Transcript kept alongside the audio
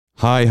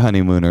Hi,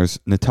 honeymooners.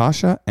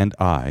 Natasha and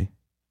I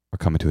are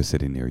coming to a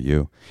city near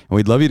you, and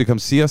we'd love you to come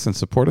see us and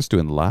support us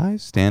doing live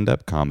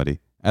stand-up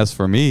comedy. As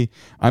for me,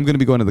 I'm going to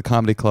be going to the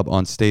Comedy Club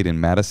on State in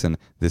Madison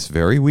this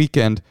very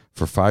weekend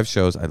for 5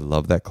 shows. I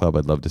love that club.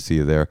 I'd love to see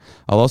you there.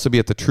 I'll also be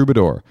at the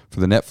Troubadour for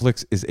the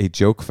Netflix is a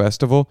Joke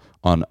Festival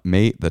on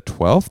May the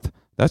 12th.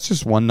 That's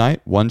just one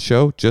night, one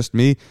show, just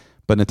me.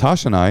 But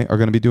Natasha and I are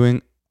going to be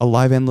doing a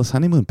live Endless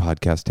Honeymoon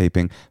podcast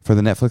taping for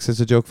the Netflix is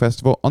a Joke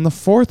Festival on the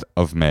 4th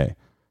of May.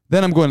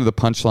 Then I'm going to the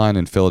Punchline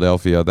in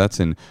Philadelphia. That's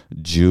in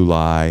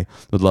July.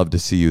 Would love to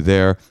see you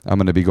there. I'm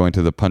going to be going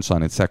to the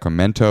Punchline in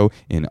Sacramento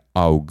in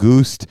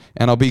August.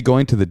 And I'll be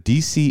going to the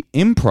DC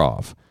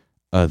Improv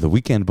the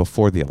weekend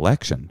before the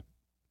election,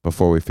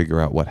 before we figure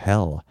out what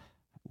hell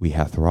we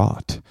hath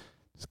wrought.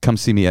 Come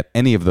see me at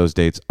any of those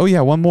dates. Oh,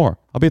 yeah, one more.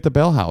 I'll be at the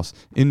Bell House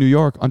in New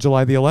York on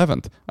July the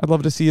 11th. I'd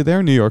love to see you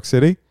there, New York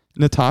City.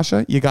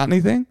 Natasha, you got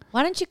anything?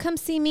 Why don't you come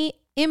see me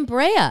in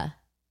Brea?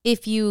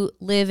 If you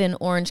live in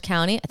Orange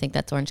County, I think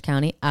that's Orange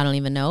County. I don't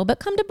even know, but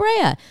come to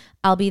Brea.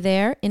 I'll be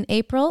there in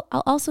April.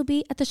 I'll also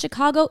be at the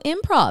Chicago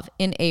Improv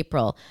in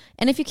April.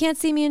 And if you can't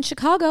see me in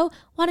Chicago,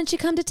 why don't you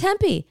come to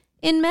Tempe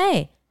in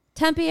May?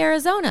 Tempe,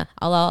 Arizona.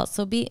 I'll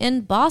also be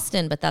in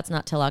Boston, but that's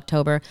not till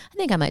October. I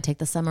think I might take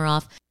the summer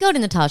off. Go to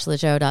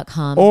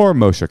natashalejoe.com or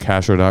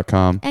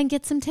moshakasher.com and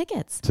get some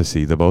tickets to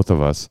see the both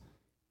of us.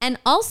 And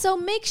also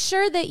make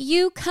sure that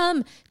you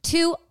come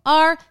to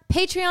our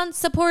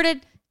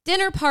Patreon-supported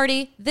dinner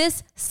party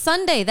this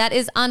Sunday. That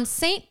is on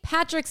St.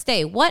 Patrick's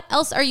Day. What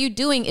else are you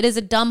doing? It is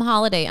a dumb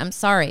holiday. I'm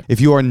sorry.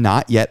 If you are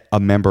not yet a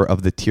member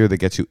of the tier that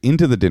gets you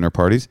into the dinner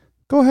parties,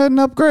 go ahead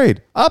and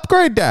upgrade.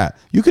 Upgrade that.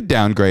 You could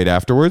downgrade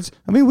afterwards.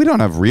 I mean, we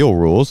don't have real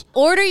rules.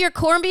 Order your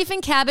corned beef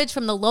and cabbage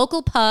from the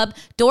local pub.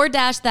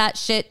 DoorDash that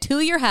shit to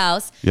your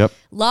house. Yep.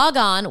 Log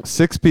on.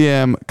 6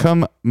 p.m.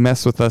 Come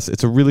mess with us.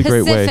 It's a really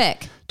great way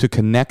to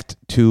connect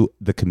to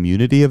the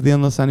community of the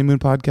Endless Honeymoon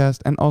podcast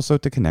and also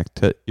to connect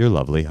to your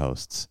lovely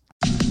hosts.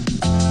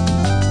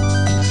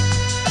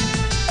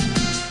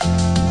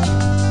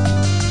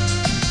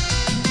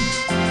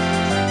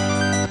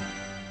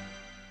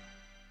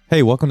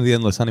 Hey, welcome to the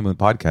Endless Honeymoon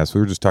podcast.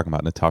 We were just talking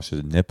about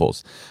Natasha's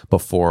nipples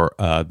before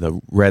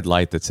the red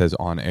light that says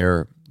on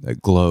air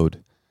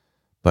glowed.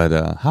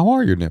 But how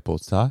are your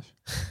nipples, Tosh?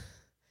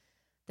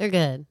 They're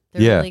good.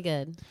 They're really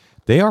good.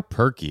 They are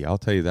perky. I'll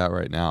tell you that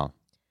right now.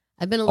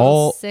 I've been a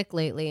little sick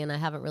lately, and I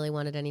haven't really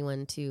wanted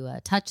anyone to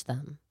touch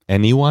them.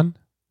 Anyone?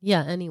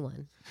 Yeah,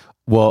 anyone.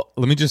 Well,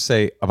 let me just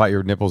say about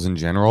your nipples in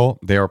general,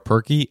 they are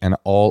perky, and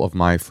all of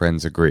my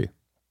friends agree.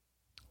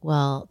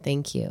 Well,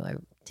 thank you. I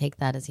take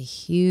that as a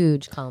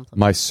huge compliment.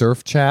 My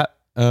surf chat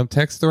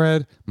text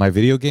thread, my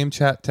video game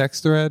chat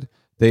text thread,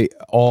 they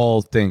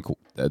all think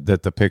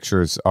that the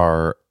pictures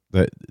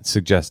that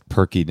suggest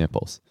perky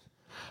nipples.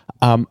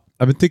 I've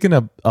been thinking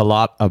a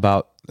lot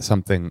about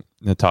something,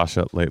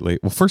 Natasha, lately.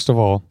 Well, first of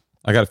all,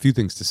 I got a few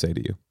things to say to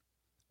you.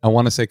 I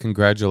want to say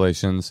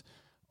congratulations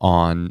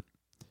on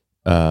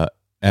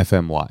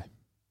FMY.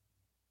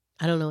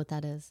 I don't know what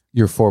that is.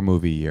 Your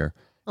 4-movie year.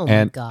 Oh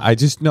my God. I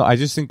just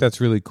think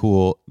that's really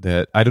cool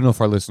that I don't know if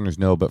our listeners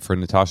know, but for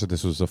Natasha,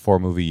 this was a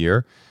 4-movie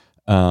year.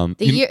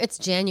 It's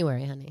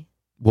January, honey.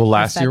 Well,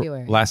 last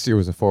year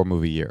was a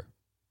 4-movie year.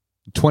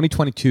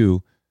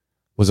 2022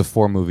 was a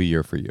 4-movie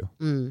year for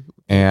you.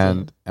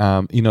 And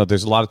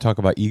there's a lot of talk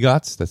about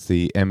EGOTs. That's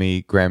the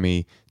Emmy,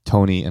 Grammy,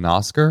 Tony, and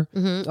Oscar.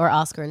 Mm-hmm. Or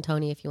Oscar and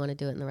Tony if you want to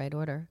do it in the right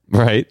order.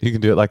 Right. You can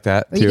do it like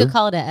that, or too. You could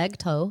call it an egg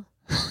toe.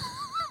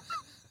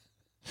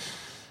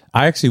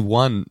 I actually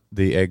won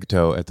the egg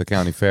toe at the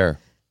county fair.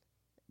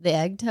 The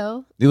egg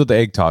toe? The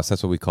egg toss.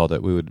 That's what we called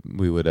it.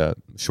 We would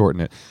shorten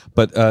it.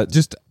 But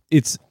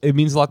it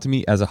means a lot to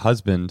me as a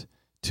husband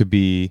to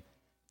be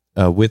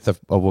with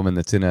a woman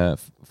that's in a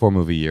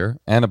 4-movie year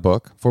and a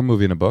book,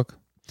 4-movie and a book.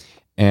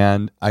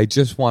 And I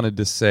just wanted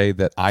to say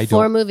that I don't...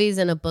 4 movies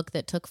and a book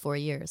that took 4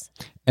 years.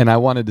 And I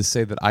wanted to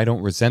say that I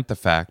don't resent the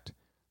fact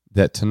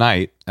that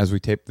tonight, as we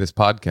tape this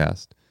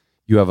podcast,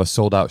 you have a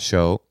sold-out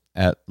show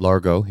at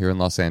Largo here in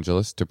Los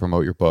Angeles to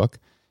promote your book.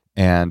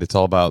 And it's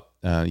all about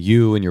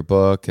you and your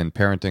book and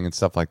parenting and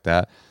stuff like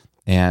that.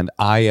 And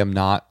I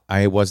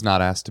was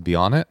not asked to be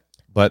on it.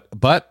 But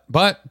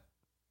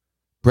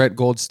Brett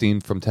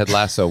Goldstein from Ted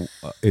Lasso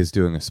is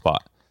doing a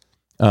spot.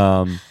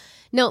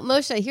 No,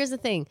 Moshe, here's the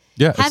thing.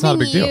 Yeah, it's not a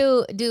big deal. Having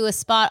you do a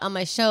spot on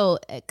my show,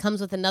 it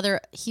comes with another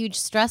huge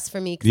stress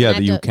for me. Yeah,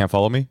 that you can't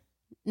follow me?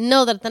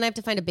 No, that then I have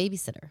to find a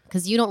babysitter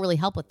because you don't really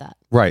help with that.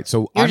 Right.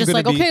 So you're just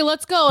like, okay,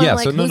 let's go. And yeah, I'm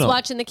like, who's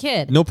watching the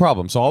kid? No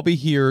problem. So I'll be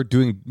here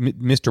doing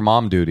Mr.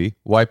 Mom duty,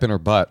 wiping her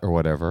butt or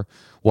whatever,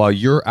 while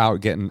you're out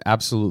getting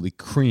absolutely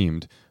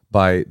creamed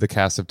by the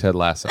cast of Ted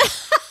Lasso.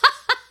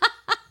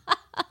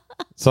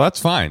 So that's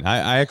fine.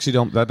 I actually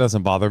don't, that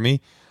doesn't bother me.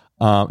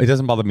 It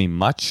doesn't bother me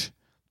much.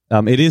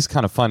 It is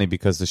kind of funny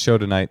because the show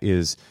tonight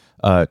is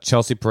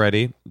Chelsea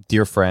Peretti,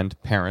 dear friend,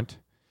 parent,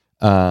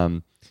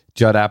 Judd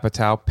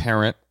Apatow,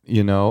 parent,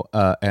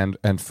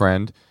 and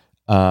friend,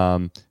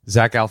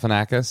 Zach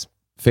Galifianakis,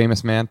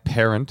 famous man,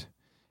 parent,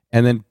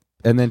 and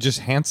then just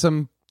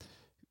handsome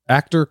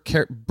Actor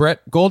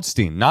Brett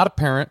Goldstein, not a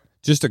parent,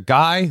 just a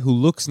guy who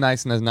looks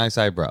nice and has nice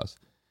eyebrows.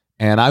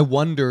 And I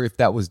wonder if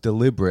that was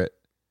deliberate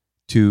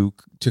to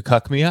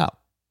cuck me out.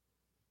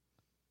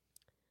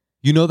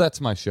 You know that's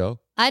my show.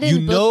 I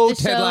didn't. You know book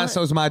the Ted show.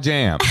 Lasso's my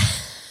jam.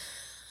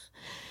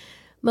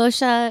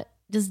 Moshe,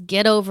 just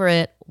get over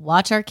it.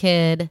 Watch our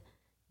kid.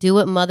 Do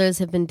what mothers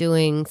have been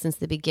doing since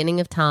the beginning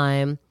of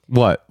time.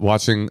 What?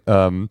 Watching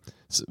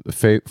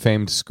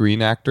famed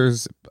screen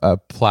actors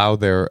plow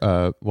their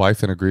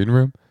wife in a green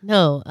room?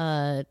 No,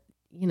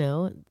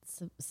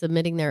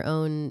 submitting their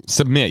own.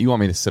 Submit. You want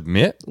me to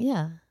submit?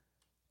 Yeah.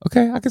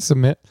 Okay, I can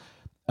submit.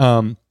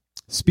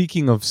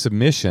 Speaking of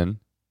submission,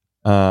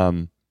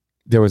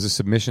 there was a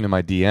submission in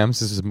my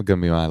DMs. This is going to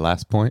be my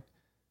last point,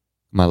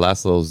 my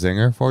last little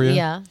zinger for you.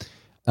 Yeah.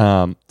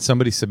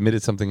 Somebody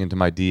submitted something into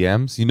my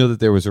DMs. You know that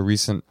there was a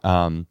recent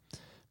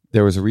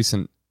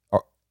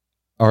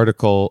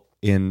article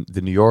in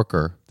the New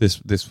Yorker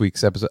this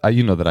week's episode.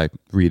 You know that I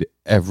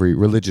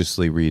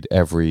religiously read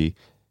every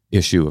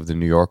issue of the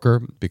New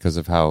Yorker because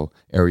of how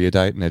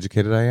erudite and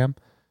educated I am.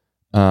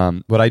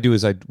 What I do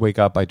is I wake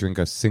up, I drink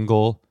a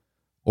single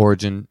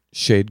origin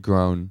shade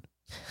grown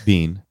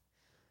bean.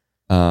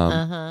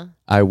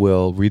 I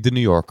will read the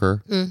New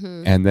Yorker,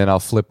 and then I'll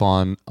flip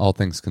on All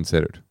Things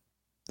Considered.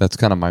 That's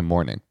kind of my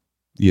morning,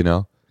 you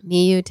know.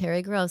 Me, you,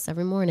 Terry Gross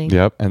every morning.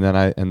 Yep, and then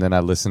I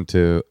listen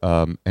to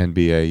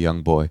NBA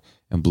YoungBoy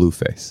and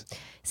Blueface.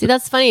 See,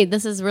 that's funny.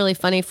 This is really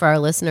funny for our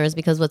listeners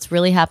because what's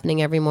really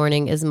happening every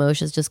morning is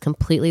Moshe is just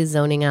completely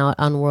zoning out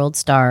on World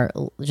Star,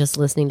 just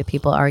listening to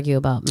people argue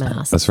about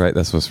masks. That's right.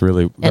 That's what's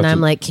really. And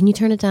I'm like, can you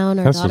turn it down?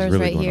 Our daughter's really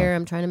right here.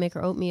 I'm trying to make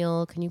her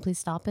oatmeal. Can you please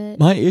stop it?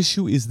 My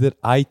issue is that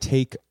I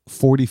take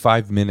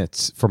 45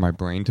 minutes for my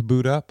brain to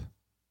boot up,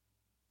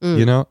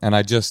 you know, and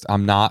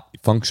I'm not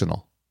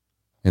functional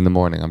in the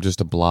morning. I'm just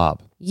a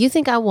blob. You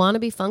think I want to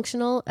be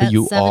functional at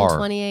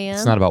 7:20 a.m.?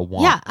 It's not about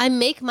want. Yeah, I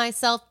make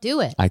myself do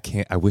it. I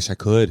can't. I wish I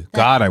could.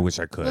 God, I wish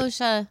I could.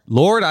 Moshe.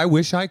 Lord, I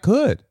wish I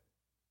could.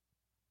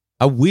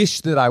 I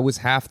wish that I was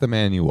half the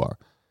man you are.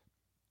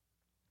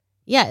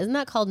 Yeah, isn't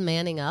that called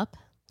manning up?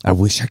 I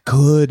wish I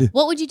could.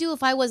 What would you do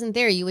if I wasn't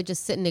there? You would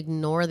just sit and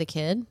ignore the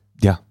kid?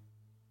 Yeah.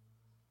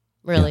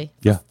 Really?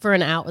 Yeah. For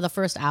an hour, the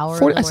first hour?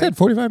 I said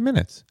 45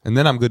 minutes. And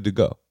then I'm good to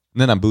go.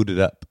 And then I'm booted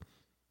up.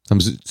 I'm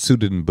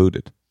suited and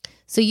booted.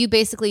 So you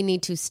basically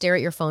need to stare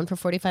at your phone for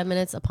 45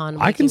 minutes upon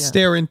waking I can up.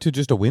 stare into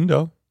just a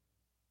window.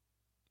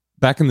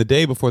 Back in the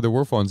day before there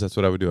were phones, that's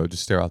what I would do. I would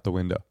just stare out the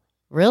window.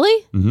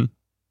 Really? Mm-hmm.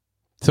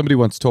 Somebody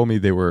once told me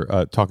they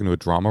were talking to a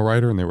drama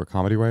writer and they were a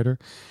comedy writer.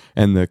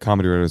 And the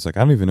comedy writer was like,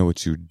 I don't even know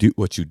what you do.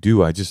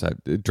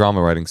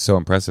 Drama writing's so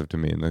impressive to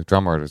me. And the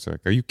drama writer's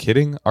like, are you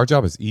kidding? Our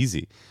job is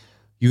easy.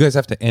 You guys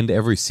have to end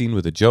every scene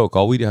with a joke.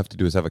 All we have to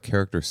do is have a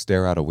character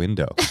stare out a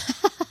window.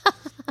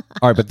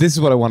 All right, but this is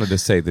what I wanted to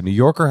say. The New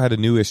Yorker had a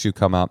new issue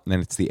come out,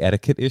 and it's the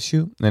etiquette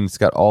issue. And it's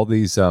got all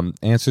these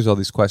answers, all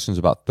these questions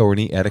about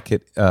thorny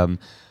etiquette of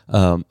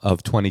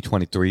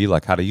 2023,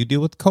 like how do you deal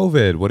with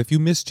COVID? What if you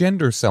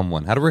misgender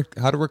someone? How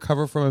to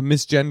recover from a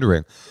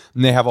misgendering?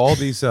 And they have all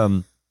these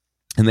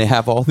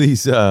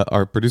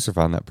our producer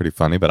found that pretty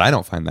funny, but I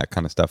don't find that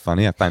kind of stuff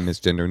funny. I find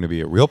misgendering to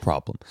be a real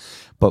problem.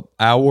 But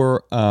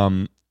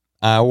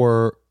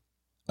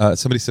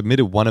somebody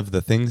submitted one of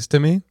the things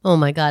to me. Oh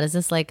my God, is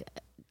this like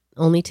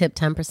only tip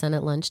 10%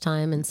 at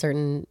lunchtime in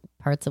certain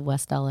parts of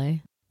West LA?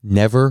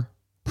 Never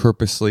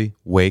purposely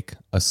wake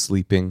a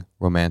sleeping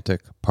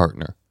romantic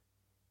partner.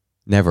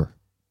 Never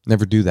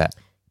do that.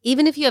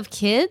 Even if you have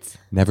kids?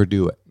 Never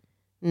do it.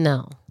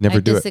 No. Never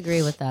do it. I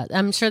disagree with that.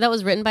 I'm sure that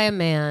was written by a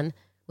man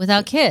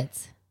without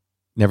kids.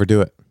 Never do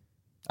it.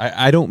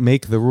 I don't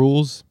make the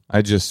rules.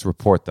 I just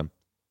report them.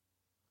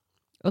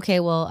 Okay,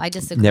 well, I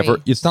disagree. Never.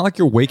 It's not like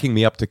you're waking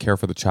me up to care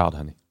for the child,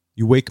 honey.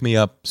 You wake me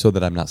up so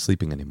that I'm not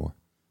sleeping anymore.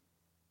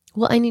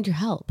 Well, I need your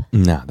help.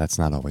 No, that's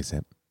not always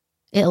it.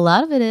 A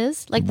lot of it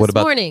is. Like What this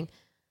about- morning,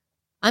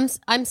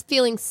 I'm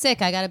feeling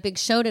sick. I got a big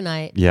show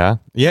tonight. Yeah.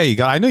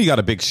 I know you got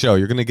a big show.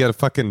 You're gonna get a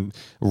fucking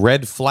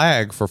red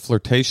flag for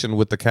flirtation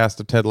with the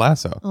cast of Ted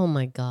Lasso. Oh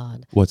my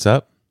God. What's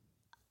up?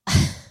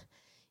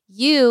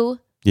 You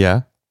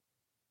Yeah.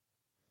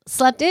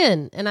 slept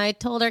in, and I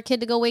told our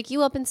kid to go wake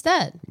you up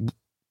instead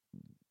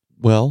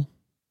Well.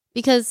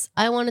 because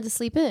I wanted to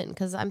sleep in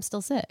because I'm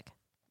still sick.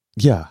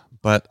 Yeah,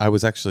 but I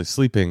was actually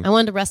sleeping. I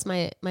wanted to rest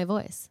my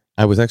voice.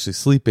 I was actually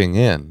sleeping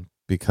in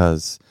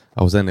because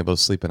I was unable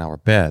to sleep in our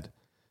bed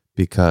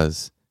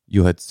because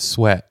you had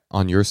sweat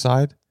on your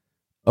side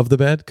of the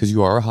bed because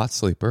you are a hot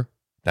sleeper.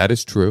 That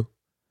is true.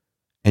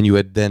 And you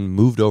had then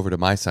moved over to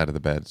my side of the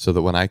bed so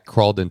that when I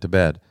crawled into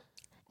bed.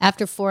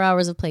 After 4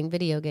 hours of playing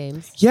video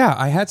games. Yeah,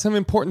 I had some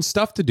important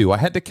stuff to do. I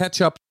had to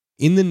catch up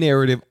in the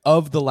narrative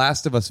of The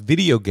Last of Us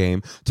video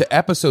game to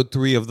episode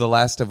 3 of The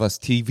Last of Us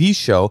TV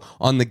show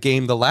on the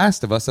game The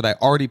Last of Us that I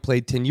already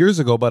played 10 years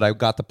ago, but I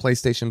got the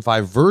PlayStation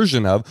 5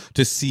 version of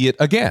to see it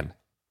again.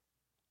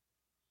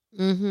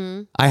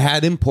 Mm-hmm. I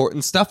had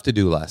important stuff to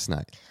do last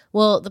night.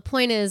 Well, the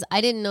point is, I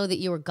didn't know that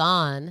you were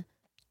gone.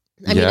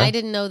 I mean, I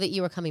didn't know that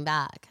you were coming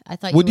back. I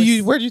thought Where do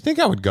you think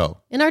I would go?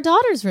 In our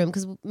daughter's room,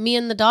 because me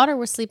and the daughter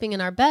were sleeping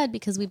in our bed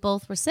because we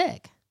both were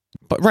sick.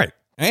 But right.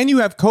 And you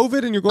have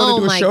COVID and you're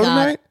going to do a show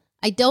tonight?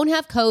 I don't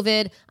have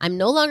COVID. I'm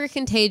no longer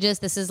contagious.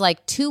 This is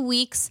like 2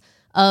 weeks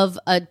of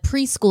a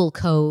preschool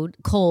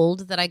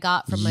cold that I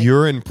got from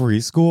You're in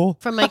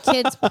preschool? From my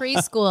kids'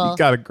 preschool. You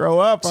got to grow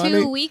up, honey.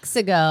 2 weeks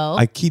ago.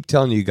 I keep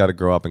telling you got to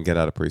grow up and get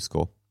out of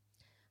preschool.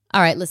 All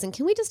right, listen,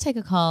 can we just take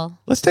a call?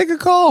 Let's take a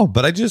call.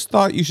 But I just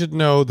thought you should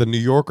know the New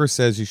Yorker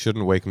says you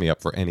shouldn't wake me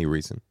up for any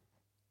reason.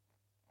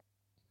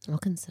 I'll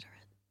consider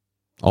it.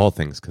 All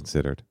things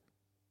considered.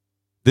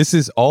 This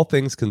is All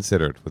Things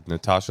Considered with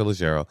Natasha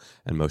Leggero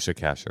and Moshe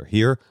Kasher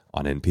here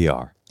on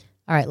NPR.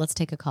 All right, let's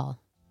take a call.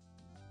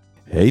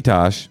 Hey,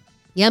 Tosh.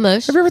 Yeah,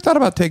 Moshe. Have you ever thought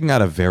about taking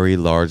out a very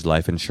large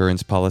life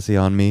insurance policy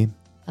on me?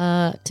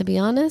 To be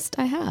honest,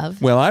 I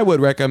have. Well, I would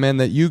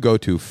recommend that you go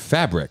to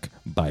Fabric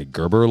by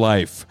Gerber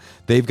Life.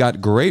 They've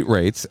got great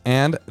rates,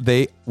 and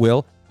they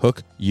will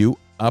hook you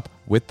up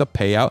with the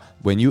payout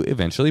when you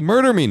eventually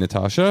murder me,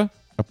 Natasha.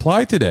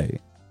 Apply today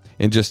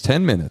in just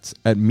 10 minutes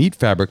at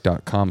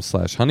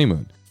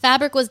meetfabric.com/honeymoon.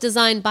 Fabric was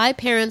designed by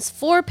parents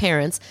for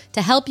parents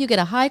to help you get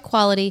a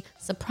high-quality,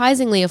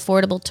 surprisingly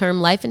affordable term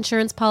life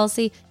insurance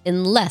policy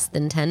in less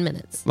than 10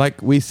 minutes.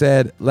 Like we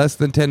said, less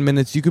than 10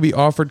 minutes, you could be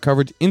offered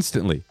coverage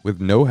instantly with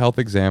no health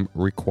exam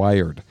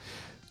required.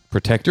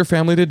 Protect your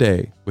family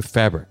today with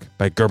Fabric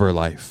by Gerber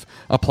Life.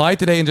 Apply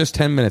today in just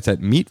 10 minutes at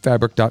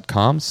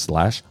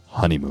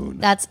meetfabric.com/honeymoon.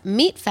 That's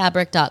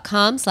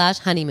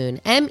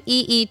meetfabric.com/honeymoon.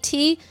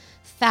 MEET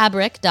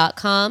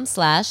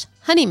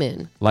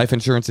fabric.com/honeymoon. Life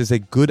insurance is a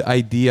good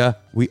idea.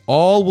 We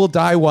all will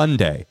die one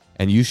day,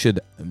 and you should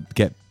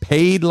get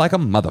paid like a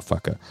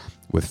motherfucker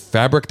with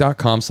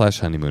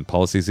fabric.com/honeymoon.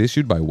 Policies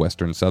issued by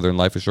Western Southern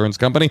Life Assurance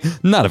Company.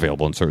 Not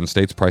available in certain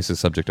states. Prices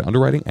subject to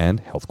underwriting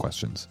and health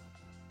questions.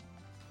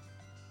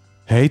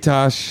 Hey,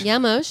 Tosh. Yeah,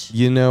 Moshe.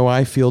 You know,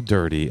 I feel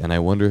dirty, and I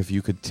wonder if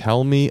you could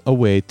tell me a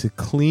way to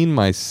clean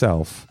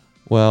myself.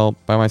 Well,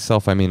 by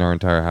myself, I mean our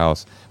entire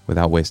house,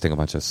 without wasting a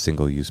bunch of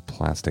single-use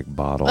plastic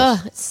bottles.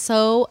 Ugh, it's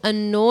so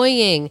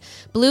annoying.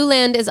 Blue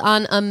Land is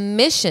on a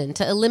mission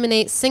to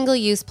eliminate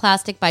single-use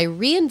plastic by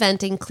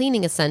reinventing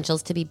cleaning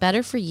essentials to be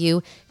better for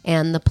you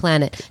and the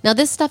planet. Now,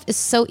 this stuff is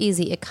so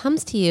easy. It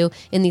comes to you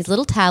in these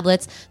little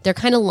tablets. They're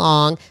kind of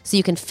long, so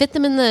you can fit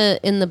them in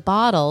the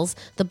bottles.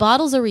 The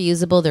bottles are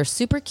reusable. They're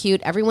super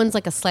cute. Everyone's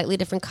like a slightly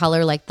different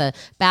color. Like the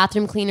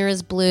bathroom cleaner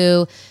is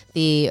blue,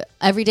 the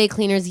everyday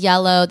cleaner is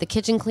yellow, the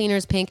kitchen cleaner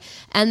is pink.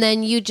 And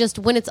then you just,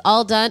 when it's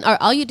all done, or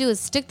all you do is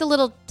stick the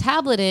little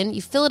tablet in,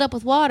 you fill it up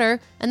with water,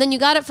 and then you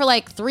got it for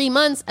like 3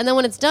 months. And then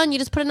when it's done, you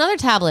just put another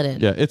tablet in.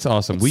 Yeah, it's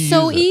awesome. It's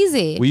so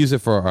easy. We use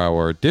it for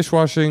our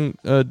dishwashing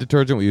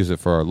detergent. We use it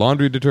for our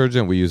laundry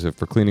detergent. We use it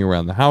for cleaning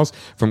around the house.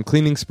 From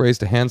cleaning sprays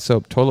to hand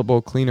soap, toilet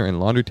bowl cleaner,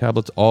 and laundry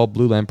tablets, all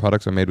Blue Land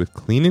products are made with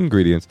clean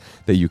ingredients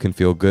that you can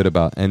feel good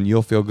about. And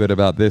you'll feel good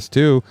about this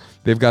too.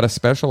 They've got a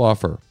special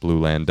offer, Blue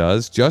Land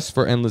does, just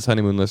for Endless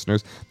Honeymoon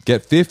listeners.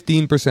 Get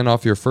 15%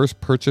 off your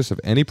first purchase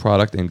of any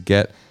product and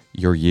get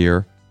your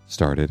year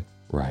started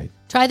right.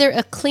 Try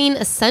their Clean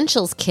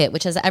Essentials Kit,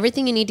 which has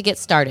everything you need to get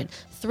started.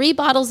 3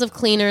 bottles of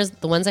cleaners,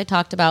 the ones I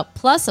talked about,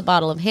 plus a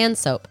bottle of hand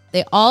soap.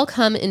 They all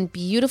come in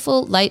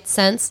beautiful light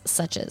scents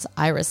such as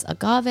iris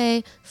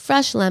agave,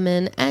 fresh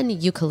lemon, and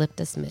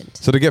eucalyptus mint.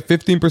 So to get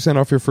 15%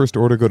 off your first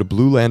order, go to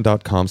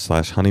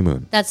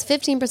blueland.com/honeymoon. That's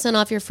 15%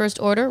 off your first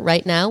order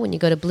right now when you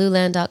go to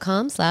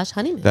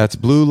blueland.com/honeymoon. That's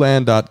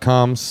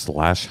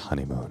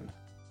blueland.com/honeymoon.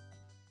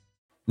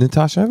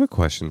 Natasha, I have a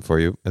question for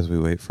you as we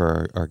wait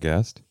for our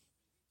guest.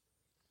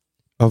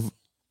 Of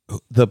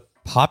the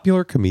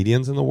popular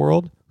comedians in the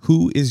world,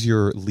 who is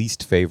your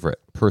least favorite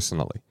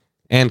personally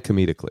and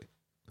comedically?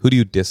 Who do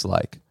you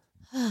dislike?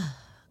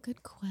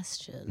 Good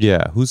question.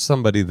 Yeah, who's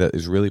somebody that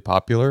is really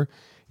popular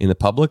in the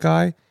public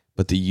eye,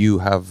 but that you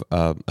have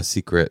harbor a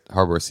secret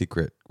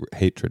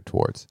hatred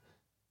towards?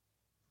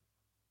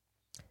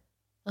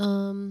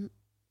 I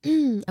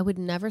would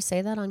never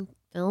say that on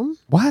film.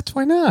 What?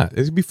 Why not?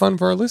 It'd be fun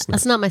for our listeners.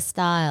 That's not my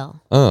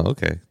style. Oh,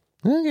 okay.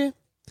 Okay.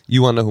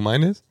 You want to know who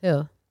mine is?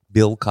 Who?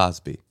 Bill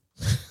Cosby.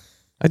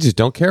 I just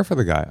don't care for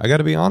the guy. I got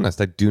to be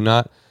honest. I do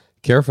not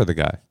care for the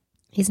guy.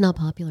 He's not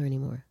popular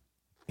anymore.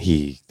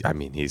 He's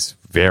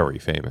very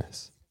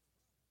famous.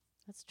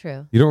 That's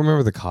true. You don't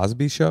remember the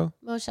Cosby Show?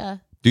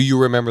 Moshe. Do you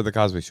remember the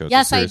Cosby Show? It's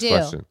yes, a I serious do.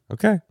 Question.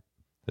 Okay.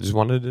 I just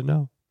wanted to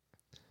know.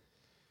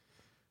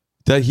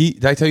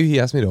 Did I tell you he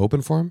asked me to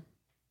open for him?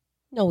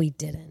 No, he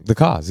didn't. The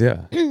Cos,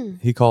 yeah.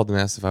 He called and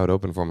asked if I would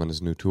open for him on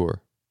his new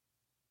tour.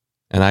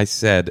 And I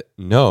said,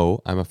 no,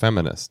 I'm a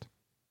feminist.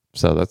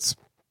 So that's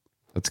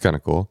kind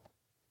of cool.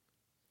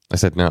 I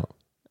said no.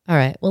 All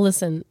right. Well,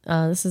 listen,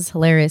 this is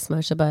hilarious,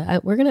 Moshe,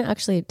 but we're going to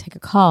actually take a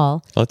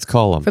call. Let's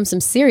call them. From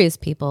some serious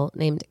people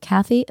named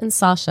Kathy and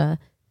Sasha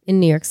in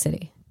New York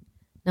City.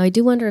 Now, I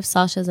do wonder if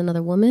Sasha is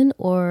another woman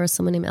or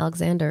someone named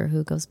Alexander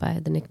who goes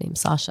by the nickname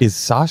Sasha. Is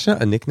Sasha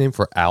a nickname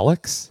for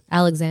Alex?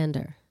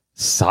 Alexander.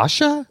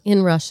 Sasha?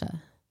 In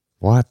Russia.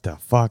 What the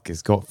fuck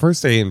is going?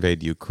 First they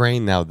invade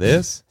Ukraine, now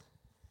this?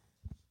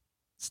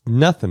 It's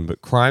nothing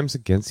but crimes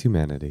against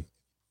humanity.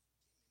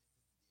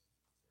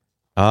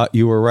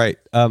 You were right.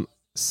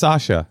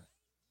 Sasha.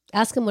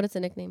 Ask him what it's a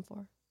nickname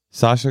for.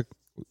 Sasha,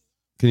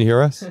 can you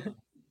hear us?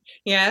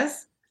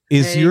 Yes.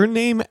 Is your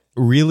name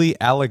really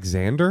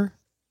Alexander?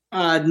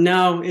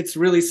 No, it's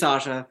really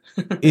Sasha.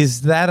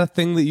 Is that a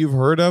thing that you've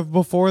heard of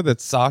before, that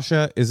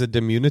Sasha is a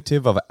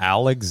diminutive of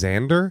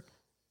Alexander?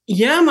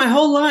 Yeah, my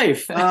whole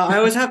life. I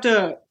always have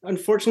to,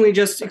 unfortunately,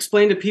 just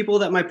explain to people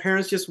that my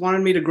parents just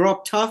wanted me to grow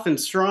up tough and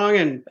strong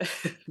and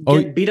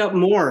get beat up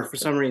more for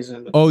some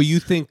reason. Oh, you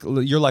think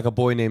you're like a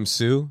boy named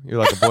Sue? You're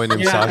like a boy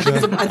named Sasha?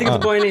 I think it's a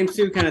boy named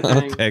Sue kind of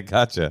thing. Okay,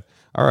 gotcha.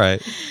 All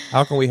right.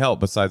 How can we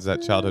help besides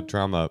that childhood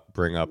trauma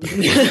bring up?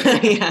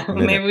 Yeah,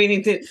 maybe we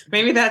need to.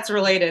 Maybe that's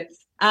related.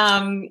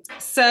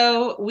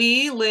 So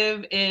we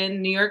live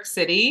in New York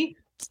City,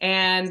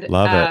 and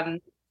Love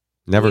it.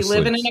 Never we sleeps.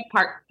 live in an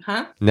apartment.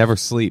 Huh? Never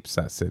sleeps,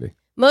 that city.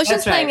 Moshe's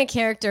That's playing right. a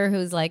character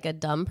who's like a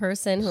dumb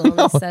person who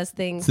only says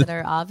things that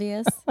are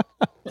obvious.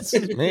 This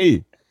is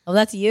me. Oh,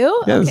 that's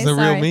you? Yeah, this is the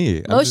real sorry.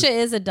 me. Moshe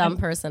is a dumb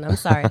person. I'm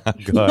sorry.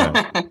 Go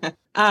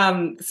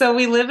ahead. So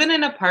we live in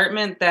an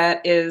apartment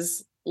that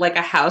is like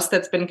a house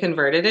that's been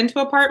converted into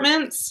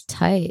apartments.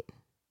 Tight.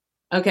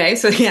 Okay,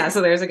 so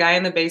there's a guy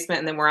in the basement,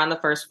 and then we're on the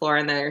first floor,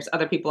 and then there's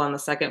other people on the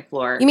second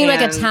floor. You mean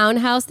like a And,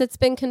 townhouse that's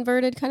been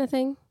converted kind of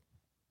thing?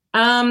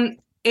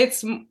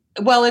 It's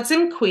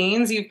in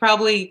Queens. You've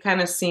probably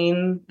kind of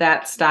seen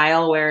that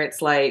style where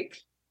it's like,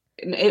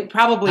 it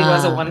probably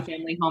was a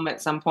one-family home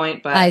at some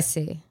point, but I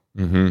see.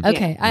 Mm-hmm.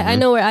 Okay, I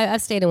know where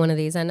I've stayed in one of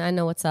these, and I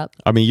know what's up.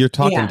 I mean, you're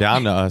talking Yeah.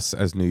 down to us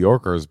as New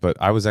Yorkers, but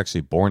I was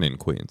actually born in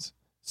Queens.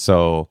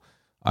 So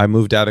I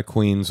moved out of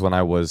Queens when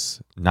I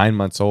was 9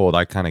 months old.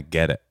 I kind of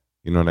get it.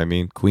 You know what I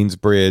mean?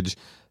 Queensbridge,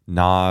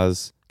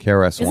 Nas,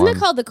 KRS-One. Isn't it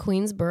called the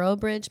Queensboro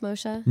Bridge,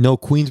 Moshe? No,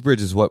 Queensbridge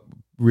is what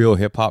real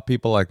hip hop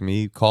people like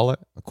me call it.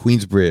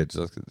 Queensbridge,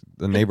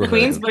 the neighborhood.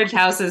 Queensbridge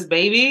houses,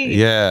 baby.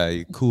 Yeah,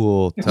 you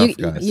cool, tough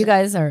guys. You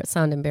guys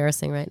sound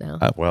embarrassing right now.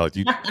 Well,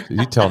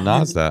 you tell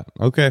Nas that.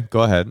 Okay,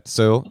 go ahead.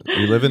 So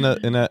you live in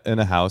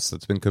a house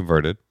that's been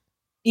converted.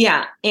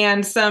 Yeah,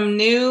 and some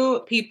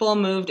new people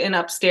moved in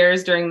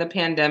upstairs during the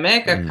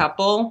pandemic, a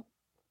couple,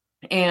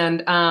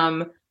 and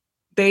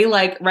they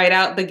like right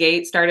out the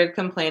gate started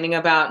complaining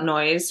about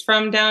noise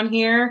from down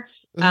here.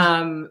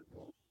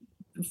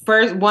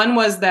 First one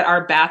was that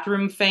our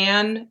bathroom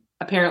fan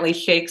apparently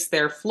shakes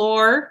their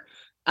floor.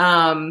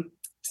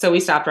 So we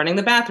stopped running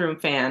the bathroom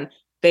fan.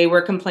 They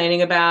were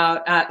complaining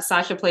about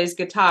Sasha plays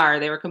guitar.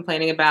 They were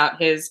complaining about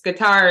his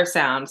guitar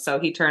sound. So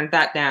he turned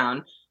that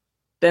down.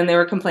 Then they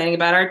were complaining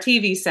about our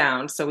TV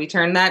sound. So we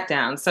turned that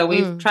down. So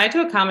we've tried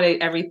to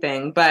accommodate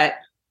everything, but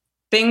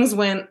things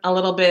went a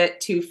little bit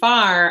too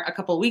far a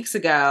couple weeks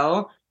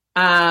ago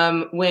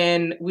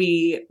when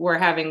we were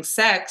having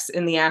sex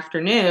in the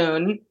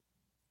afternoon.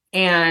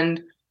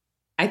 And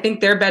I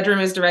think their bedroom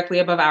is directly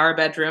above our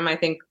bedroom. I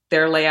think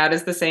their layout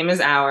is the same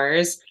as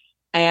ours.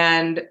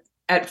 And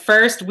at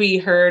first we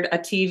heard a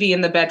TV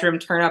in the bedroom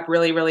turn up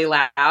really, really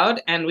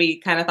loud. And we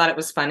kind of thought it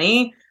was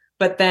funny.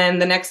 But then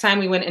the next time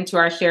we went into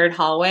our shared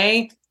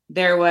hallway,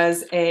 there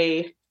was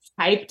a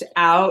typed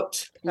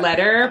out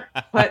letter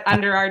put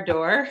under our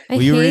door. I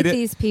Will you hate read it?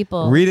 these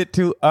people. Read it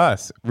to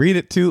us. Read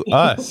it to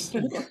us.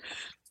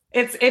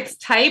 It's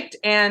typed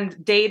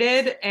and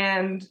dated,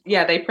 and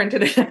yeah, they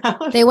printed it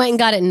out. They went and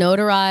got it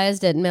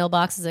notarized at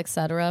mailboxes,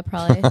 etc.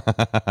 Probably.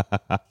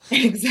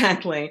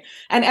 Exactly.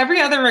 And every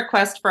other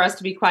request for us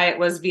to be quiet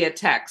was via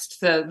text.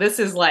 So this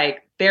is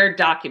like they're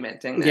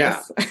documenting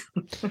this.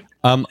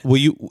 Yeah.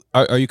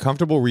 Are you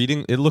comfortable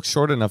reading? It looks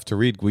short enough to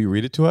read. Will you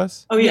read it to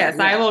us? Oh yes,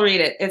 I will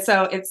read it.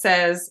 It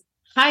says,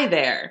 "Hi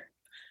there.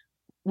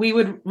 We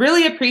would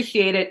really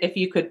appreciate it if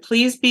you could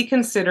please be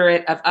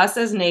considerate of us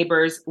as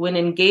neighbors when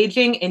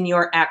engaging in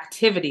your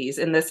activities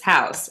in this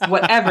house,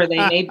 whatever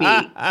they may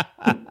be.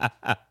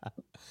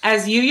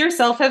 As you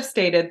yourself have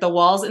stated, the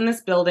walls in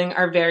this building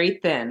are very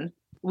thin.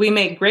 We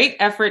make great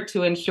effort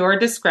to ensure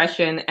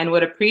discretion and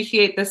would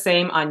appreciate the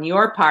same on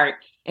your part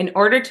in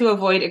order to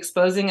avoid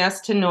exposing us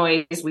to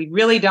noise we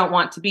really don't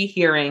want to be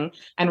hearing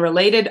and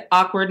related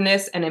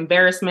awkwardness and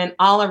embarrassment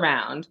all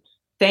around.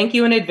 Thank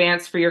you in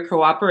advance for your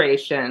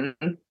cooperation."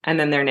 And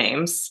then their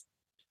names.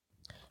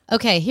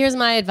 Okay, here's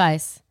my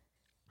advice.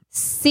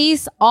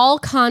 Cease all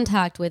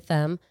contact with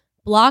them,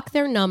 block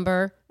their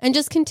number, and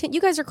just continue. You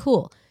guys are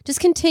cool.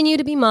 Just continue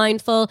to be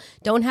mindful.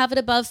 Don't have it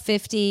above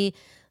 50.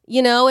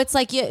 You know, it's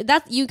like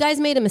you guys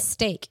made a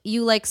mistake.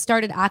 You like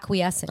started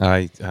acquiescing.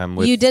 I'm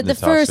with You did the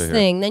Natasha first here.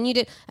 thing. Then you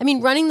did. I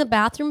mean, running the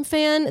bathroom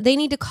fan, they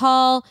need to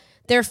call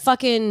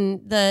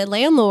the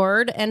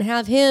landlord and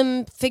have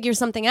him figure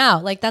something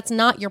out. Like, that's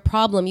not your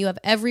problem. You have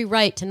every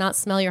right to not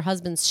smell your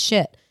husband's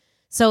shit.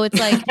 So it's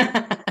like,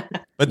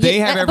 But they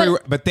Yeah, have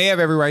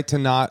every right to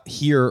not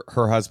hear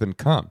her husband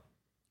come.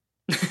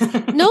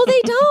 no,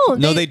 they don't.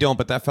 No, they don't.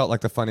 But that felt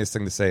like the funniest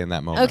thing to say in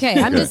that moment.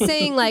 Okay, I'm just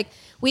saying, like,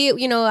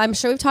 I'm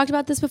sure we've talked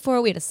about this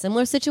before. We had a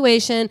similar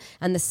situation,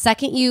 and the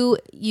second you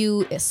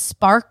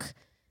spark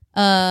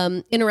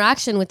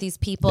interaction with these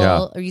people,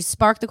 Yeah. or you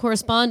spark the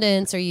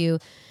correspondence, or you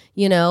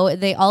You know,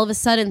 they all of a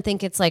sudden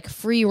think it's like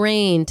free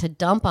reign to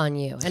dump on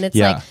you. And it's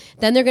Yeah. like,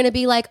 then they're going to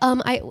be like,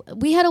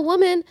 we had a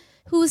woman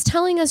who was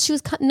telling us she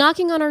was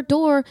knocking on our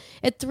door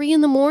at 3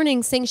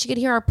 a.m. saying she could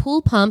hear our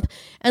pool pump.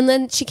 And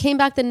then she came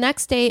back the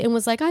next day and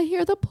was like, I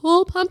hear the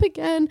pool pump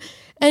again.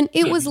 And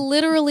it was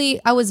literally,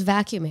 I was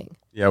vacuuming.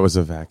 Yeah, it was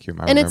a vacuum.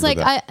 And it's like,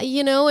 that.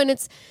 and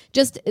it's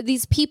just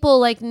these people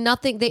like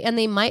nothing,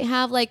 they might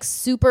have like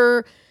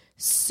super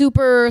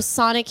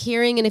sonic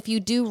hearing. And if you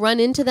do run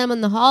into them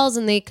in the halls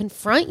and they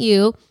confront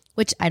you,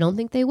 which I don't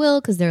think they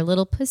will because they're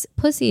little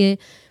pussy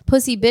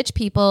bitch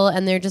people,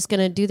 and they're just going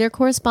to do their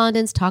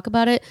correspondence, talk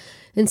about it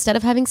instead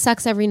of having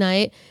sex every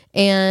night,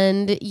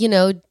 and, you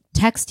know,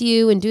 text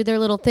you and do their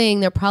little thing.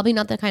 They're probably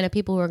not the kind of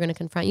people who are going to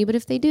confront you. But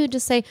if they do,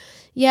 just say,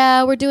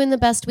 yeah, we're doing the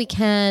best we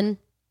can.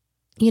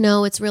 You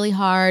know, it's really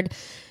hard.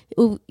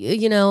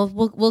 You know,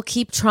 we'll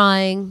keep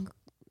trying.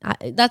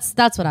 That's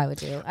what I would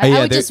do. I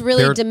would just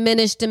really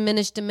diminish,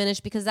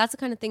 because that's the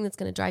kind of thing that's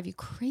going to drive you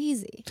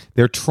crazy.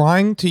 They're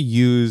trying to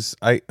use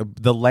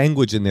the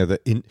language in there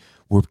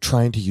we're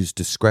trying to use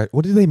discretion.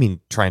 What do they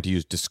mean trying to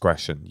use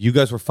discretion? You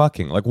guys were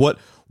fucking. Like what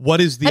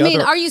is the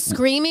other? Are you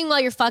screaming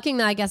while you're fucking?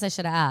 I guess I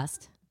should have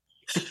asked.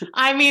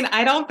 I mean,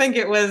 I don't think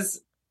it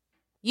was.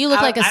 You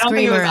look like a screamer. I don't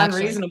think it was actually.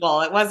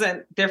 unreasonable. It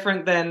wasn't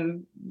different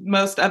than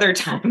most other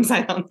times,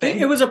 I don't think.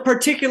 It was a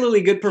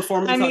particularly good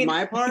performance on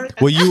my part.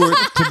 Well,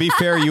 to be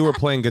fair, you were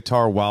playing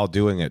guitar while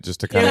doing it just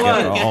to kind of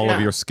get all of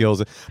your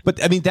skills.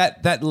 But I mean,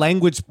 that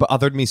language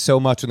bothered me so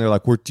much. And they're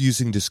like, we're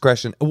using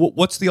discretion.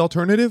 What's the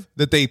alternative?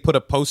 That they put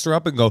a poster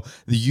up and go,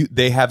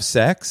 they have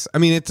sex? I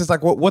mean, it's just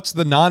like, what's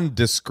the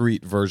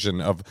non-discreet version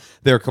of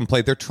their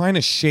complaint? They're trying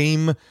to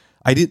shame.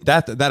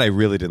 That I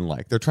really didn't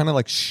like. They're trying to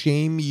like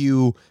shame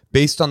you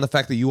based on the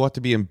fact that you ought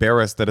to be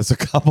embarrassed that as a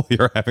couple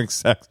you're having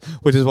sex,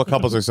 which is what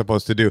couples are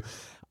supposed to do.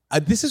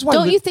 This is why.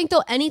 Don't you think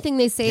though? Anything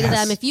they say to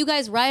them, if you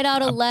guys write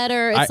out a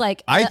letter, it's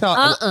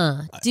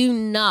do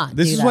not.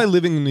 This is why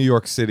living in New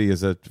York City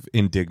is a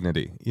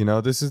indignity. You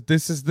know, this. We have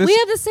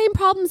the same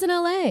problems in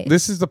LA.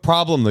 This is the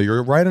problem, though.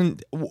 You're right on.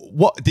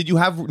 What did you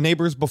have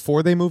neighbors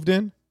before they moved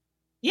in?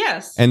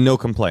 Yes. And no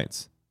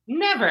complaints.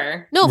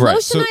 Never. No, right.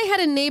 Roche and I had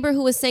a neighbor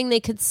who was saying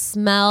they could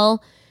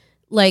smell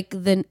like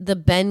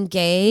the Ben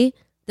Gay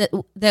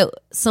that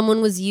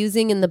someone was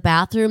using in the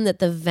bathroom, that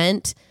the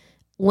vent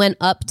went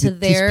up to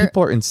their... These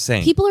people are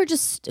insane. People are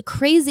just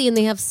crazy, and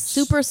they have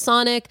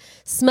supersonic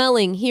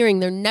smelling, hearing.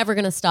 They're never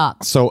going to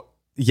stop. So,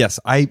 yes,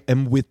 I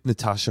am with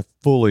Natasha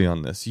fully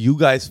on this. You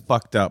guys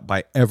fucked up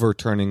by ever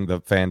turning the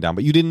fan down,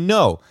 but you didn't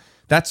know.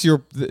 That's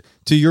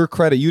to your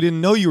credit. You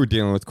didn't know you were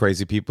dealing with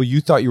crazy people. You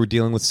thought you were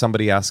dealing with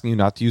somebody asking you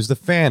not to use the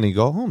fan. And you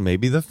go, oh,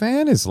 maybe the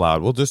fan is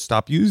loud. We'll just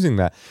stop using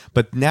that.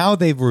 But now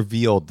they've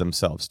revealed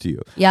themselves to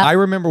you. Yeah. I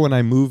remember when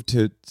I moved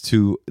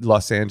to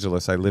Los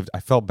Angeles, I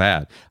felt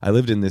bad. I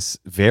lived in this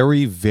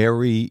very,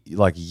 very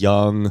like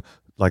young,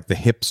 like the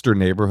hipster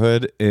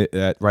neighborhood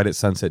right at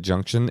Sunset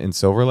Junction in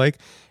Silver Lake.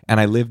 And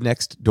I lived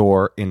next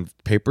door in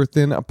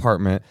paper-thin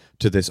apartment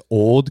to this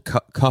old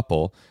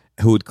couple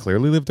who had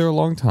clearly lived there a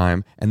long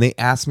time, and they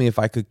asked me if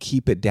I could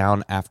keep it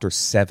down after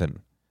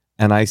 7.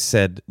 And I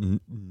said,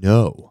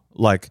 no.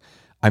 Like,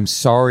 I'm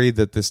sorry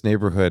that this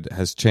neighborhood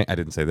has changed. I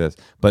didn't say this,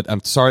 but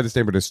I'm sorry this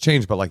neighborhood has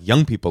changed, but like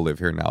young people live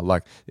here now.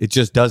 Like, it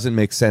just doesn't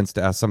make sense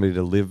to ask somebody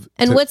to live.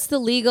 And what's the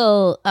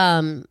legal,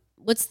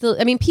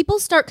 people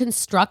start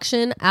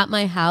construction at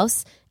my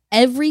house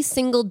every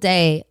single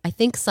day. I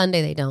think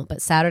Sunday they don't,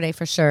 but Saturday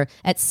for sure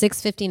at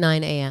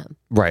 6:59 a.m.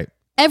 Right.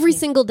 Every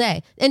single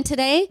day. And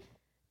today,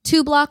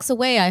 2 blocks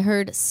away, I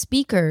heard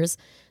speakers,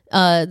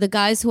 the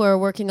guys who are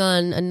working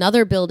on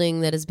another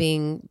building that is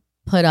being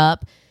put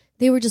up,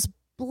 they were just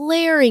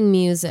blaring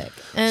music.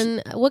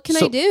 And what can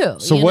I do?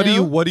 So what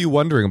are you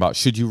wondering about?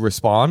 Should you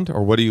respond,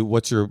 or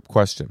what's your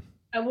question?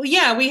 Well,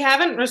 yeah, we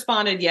haven't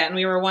responded yet, and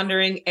we were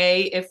wondering,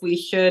 if we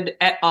should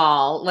at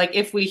all, like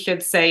if we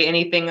should say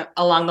anything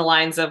along the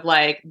lines of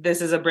like,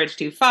 this is a bridge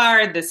too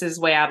far, this is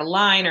way out of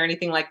line, or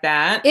anything like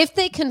that. If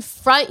they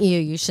confront you,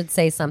 you should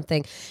say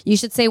something. You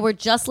should say, we're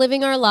just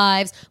living our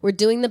lives. We're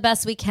doing the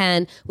best we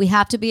can. We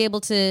have to be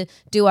able to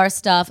do our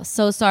stuff.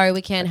 So sorry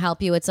we can't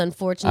help you. It's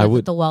unfortunate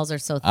that the walls are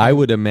so thin. I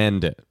would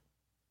amend it.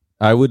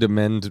 I would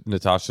amend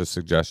Natasha's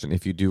suggestion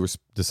if you do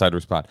decide to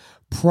respond.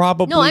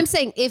 Probably. No, I'm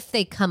saying if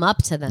they come up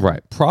to them.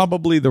 Right.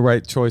 Probably the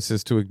right choice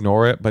is to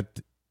ignore it. But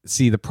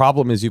see, the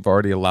problem is you've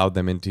already allowed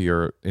them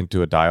into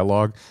a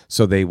dialogue.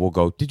 So they will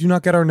go, did you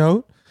not get our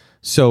note?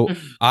 So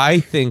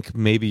I think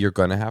maybe you're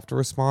going to have to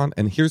respond.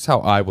 And here's how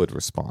I would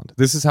respond.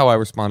 This is how I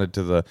responded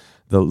to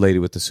the lady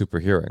with the super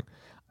hearing.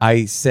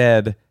 I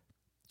said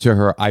to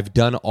her, I've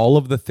done all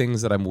of the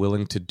things that I'm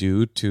willing to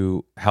do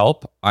to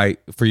help.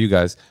 For you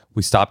guys,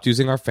 we stopped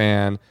using our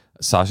fan.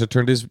 Sasha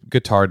turned his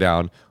guitar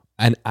down.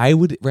 And I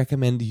would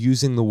recommend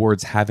using the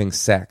words having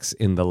sex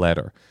in the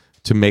letter.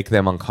 to make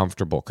them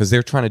uncomfortable because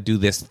they're trying to do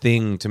this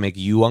thing to make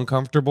you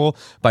uncomfortable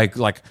by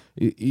like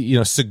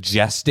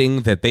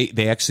suggesting that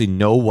they actually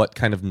know what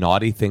kind of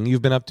naughty thing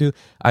you've been up to.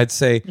 I'd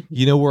say,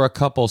 we're a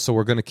couple, so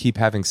we're going to keep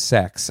having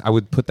sex. I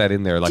would put that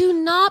in there. Like, do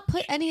not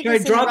put any of Should I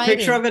this draw in a writing.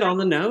 picture of it on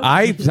the note?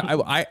 I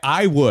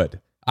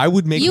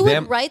would make You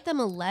them. would write them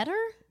a letter?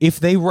 If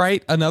they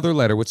write another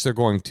letter, which they're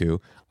going to,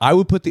 I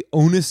would put the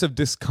onus of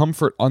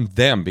discomfort on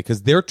them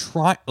because they're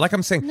trying. Like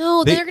I'm saying,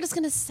 No, they're just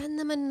going to send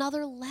them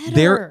another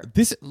letter.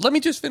 Let me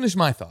just finish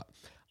my thought.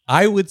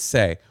 I would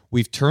say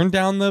we've turned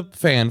down the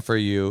fan for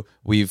you.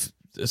 We've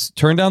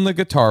turned down the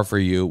guitar for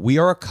you. We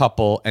are a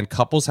couple, and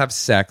couples have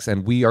sex,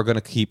 and we are going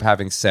to keep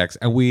having sex.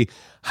 And we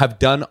have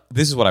done.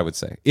 This is what I would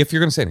say. If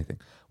you're going to say anything,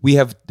 we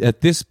have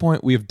at this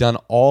point we have done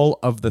all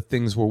of the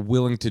things we're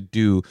willing to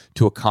do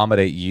to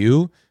accommodate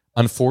you.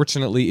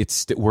 Unfortunately,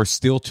 we're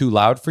still too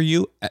loud for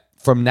you.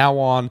 From now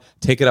on,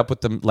 take it up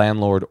with the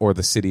landlord or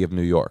the city of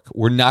New York.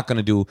 We're not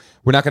going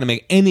to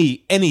make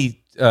any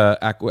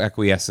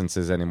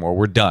acquiescences anymore.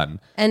 We're done.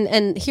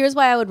 And here's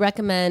why I would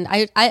recommend.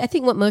 I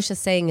think what Moshe's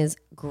saying is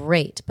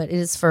great, but it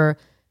is for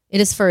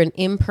an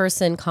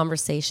in-person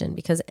conversation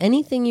because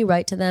anything you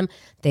write to them,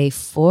 they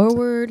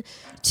forward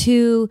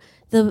to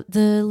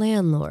the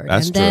landlord.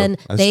 That's and true. then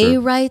That's they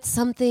true. write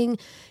something.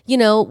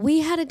 We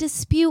had a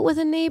dispute with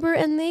a neighbor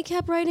and they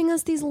kept writing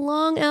us these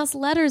long ass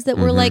letters that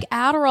were like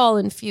Adderall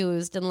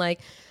infused and like,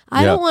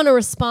 I don't want to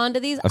respond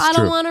to these. That's I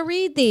don't true. want to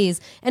read these.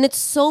 And it's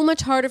so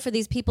much harder for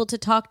these people to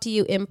talk to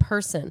you in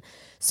person.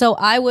 So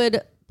I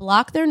would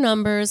block their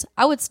numbers.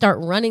 I would start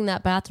running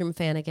that bathroom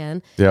fan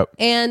again. Yep.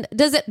 And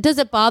does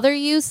it bother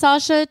you,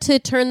 Sasha, to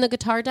turn the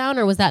guitar down,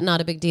 or was that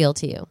not a big deal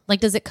to you? Like,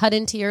 does it cut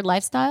into your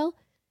lifestyle?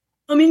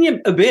 I mean, yeah,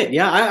 a bit.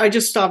 Yeah, I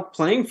just stopped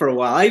playing for a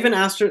while. I even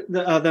asked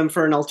them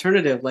for an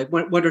alternative. Like,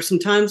 what are some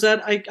times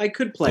that I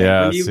could play?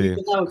 Yeah, when you see. leave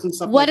the house and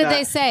stuff What like did that.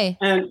 they say?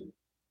 And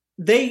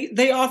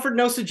they offered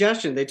no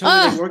suggestion. They told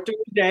me they work during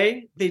the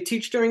day, they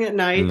teach during at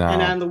night, No.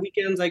 and on the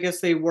weekends, I guess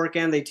they work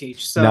and they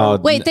teach. So, No.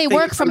 Wait, they Thank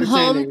work you for from home.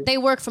 understanding. They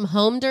work from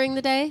home during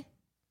the day?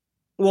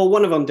 well,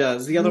 one of them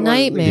does. The other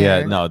Nightmare. one,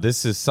 Yeah, no,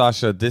 this is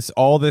Sasha.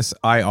 All this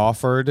I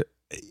offered.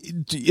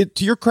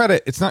 To your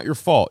credit, it's not your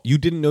fault. You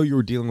didn't know you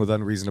were dealing with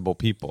unreasonable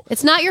people.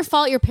 It's not your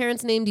fault your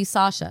parents named you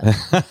Sasha.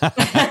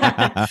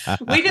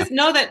 We just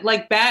know that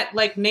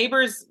like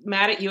neighbors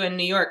mad at you in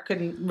New York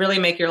couldn't really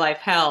make your life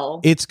hell.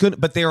 It's good,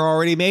 but they're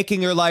already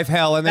making your life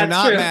hell, and they're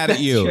That's not true. mad at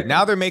That's you. true.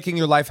 Now they're making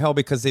your life hell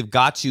because they've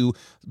got you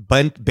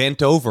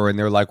bent over, and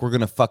they're like, "We're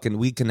gonna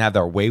we can have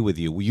our way with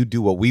you. You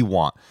do what we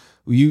want."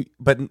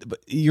 But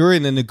you're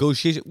in a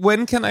negotiation.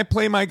 When can I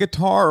play my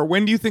guitar?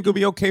 When do you think it'll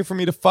be okay for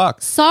me to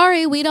fuck?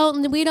 Sorry, we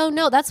don't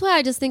know. That's why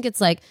I just think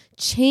it's like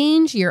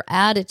change your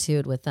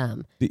attitude with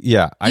them.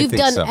 Yeah, I You've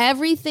think done so.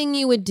 everything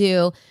you would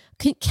do.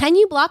 Can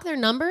you block their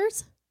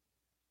numbers?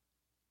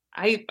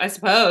 I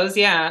suppose,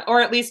 yeah,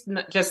 or at least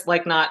just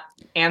like not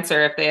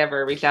answer if they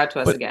ever reach out to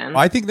us But again.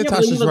 I think but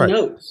Natasha's leave them right.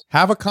 notes.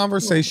 Have a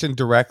conversation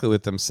directly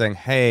with them saying,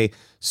 "Hey,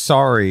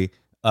 sorry,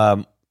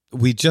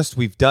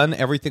 we've done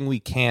everything we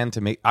can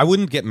to make." I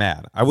wouldn't get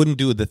mad. I wouldn't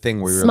do the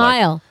thing where you're like,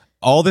 Smile.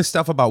 all this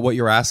stuff about what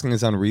you're asking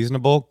is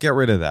unreasonable. Get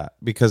rid of that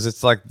because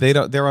it's like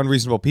they're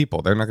unreasonable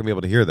people. They're not going to be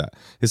able to hear that.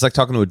 It's like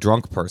talking to a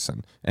drunk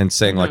person and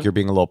saying like you're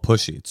being a little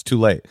pushy. It's too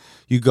late.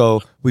 You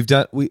go, we've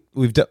done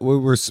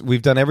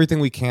everything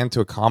we can to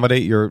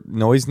accommodate your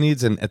noise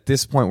needs, and at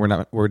this point we're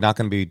not going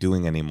to be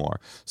doing anymore.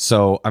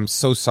 So I'm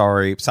so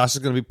sorry. Sasha's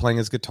going to be playing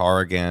his guitar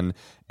again,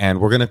 and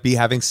we're going to be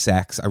having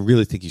sex. I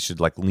really think you should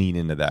like lean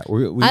into that.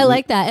 I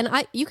like that.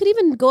 And you could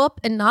even go up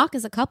and knock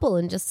as a couple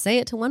and just say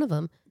it to one of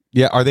them.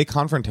 Yeah, are they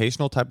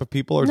confrontational type of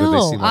people, or do they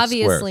No, seem like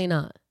obviously squares?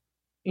 not.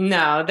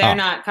 No, they're Oh.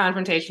 not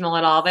confrontational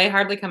at all. They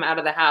hardly come out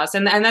of the house.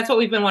 And that's what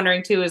we've been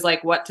wondering too, is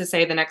like what to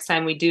say the next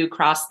time we do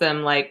cross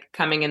them, like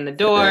coming in the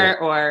door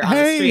or on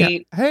the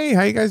street. Hey,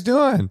 how you guys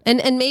doing?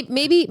 And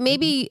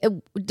maybe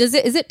is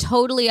it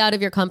totally out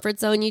of your comfort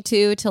zone, you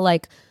two, to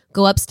like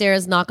go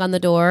upstairs, knock on the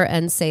door,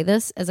 and say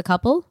this as a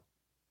couple?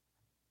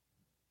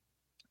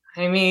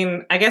 I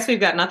mean, I guess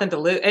we've got nothing to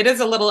lose. It is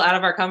a little out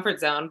of our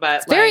comfort zone, but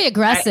It's very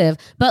aggressive,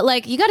 but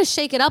like you got to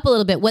shake it up a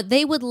little bit. What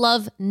they would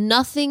love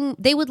nothing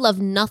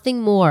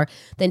more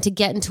than to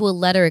get into a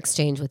letter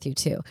exchange with you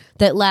two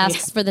that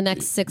lasts for the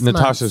next 6 months.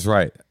 Natasha's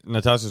right.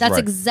 That's That's right.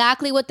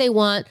 exactly what they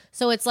want.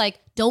 So it's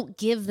like, don't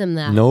give them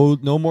that. No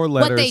more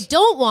letters. What they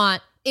don't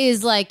want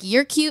is like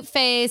your cute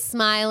face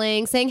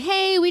smiling, saying,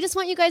 "Hey, we just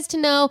want you guys to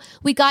know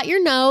we got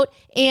your note,"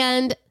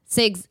 and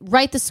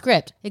write the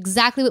script.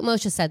 Exactly what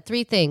Moshe said.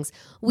 3 things.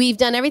 We've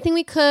done everything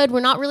we could. We're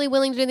not really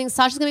willing to do anything.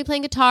 Sasha's going to be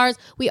playing guitars.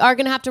 We are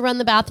going to have to run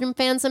the bathroom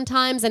fan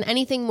sometimes, and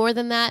anything more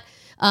than that.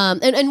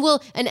 And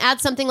we'll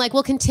add something like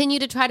we'll continue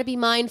to try to be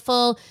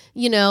mindful,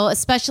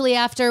 especially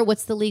after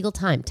what's the legal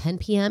time, 10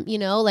 p.m.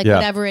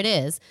 Whatever it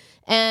is,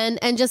 and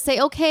just say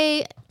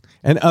okay.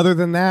 And other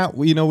than that,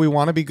 we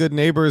want to be good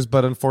neighbors,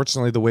 but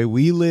unfortunately, the way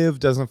we live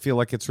doesn't feel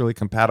like it's really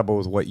compatible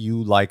with what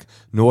you like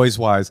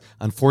noise-wise.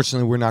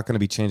 Unfortunately, we're not going to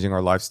be changing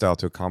our lifestyle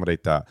to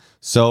accommodate that.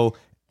 So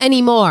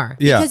anymore.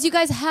 Yeah. Because you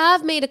guys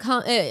have made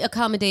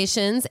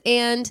accommodations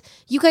and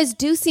you guys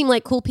do seem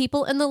like cool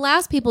people and the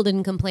last people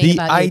didn't complain The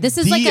about you. This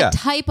is like idea- a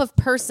type of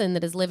person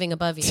that is living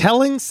above you.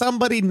 Telling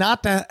somebody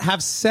not to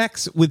have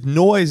sex with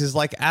noise is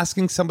like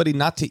asking somebody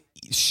not to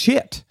eat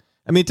shit.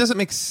 I mean, it doesn't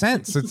make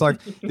sense. It's like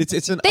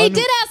it's an They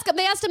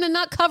asked him to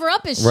not cover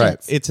up his shit. right.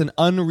 It's an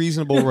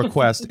unreasonable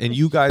request, and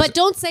you guys. But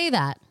don't say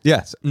that.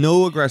 Yes,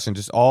 no aggression,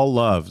 just all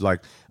love.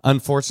 Like,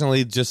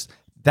 unfortunately, just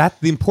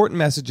that the important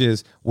message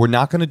is we're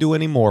not going to do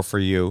any more for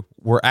you.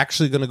 We're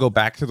actually going to go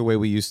back to the way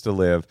we used to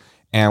live,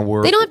 and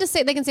we're. They don't have to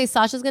say. They can say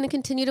Sasha's going to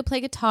continue to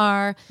play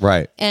guitar,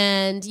 right.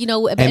 and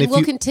and if we'll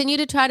you- continue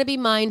to try to be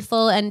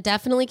mindful and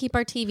definitely keep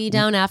our TV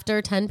down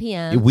after 10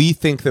 p.m. We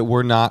think that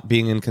we're not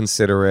being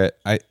inconsiderate,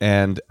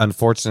 and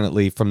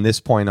unfortunately, from this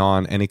point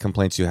on, any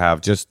complaints you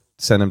have, just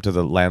send them to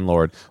the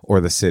landlord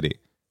or the city.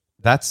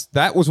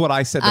 That was what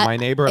I said to my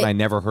neighbor, and I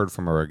never heard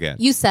from her again.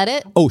 You said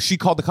it. Oh, she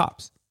called the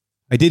cops.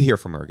 I did hear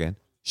from her again.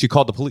 She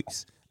called the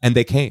police, and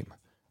they came.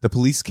 The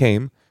police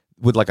came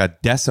with like a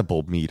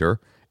decibel meter,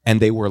 and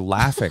they were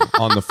laughing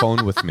on the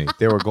phone with me.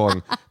 They were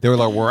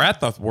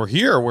like, we're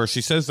here where she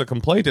says the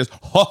complaint is.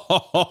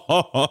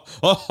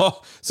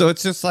 So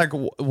it's just like,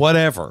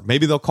 whatever.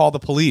 Maybe they'll call the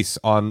police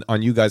on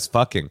you guys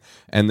fucking,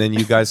 and then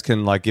you guys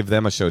can like give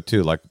them a show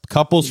too. Like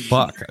couples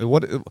fuck.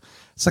 What?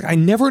 It's like I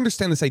never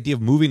understand this idea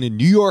of moving to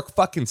New York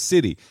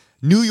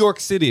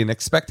City, and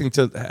expecting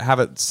to have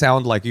it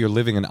sound like you're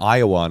living in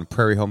Iowa on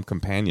Prairie Home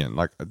Companion.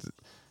 Like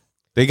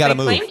they got to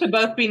move. They claim to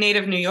both be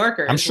native New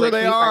Yorkers. I'm sure which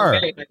they we find are.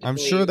 very hard to I'm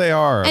believe. sure they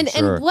are. And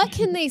sure. and what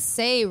can they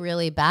say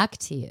really back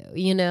to you?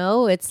 You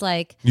know, it's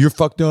like You're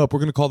fucked up. We're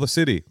going to call the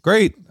city.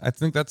 Great. I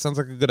think that sounds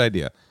like a good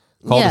idea.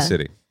 Call Yeah. the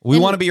city. We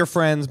And- want to be your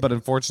friends, but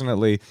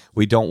unfortunately,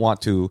 we don't want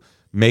to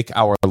make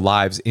our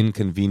lives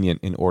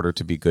inconvenient in order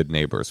to be good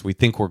neighbors. We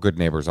think we're good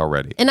neighbors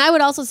already. And I would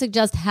also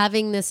suggest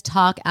having this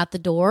talk at the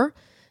door.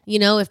 You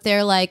know, if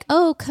they're like,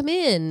 "Oh, come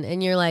in,"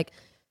 and you're like,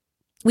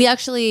 "We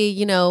actually,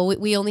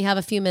 we only have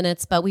a few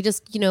minutes, but we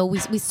just,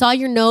 we saw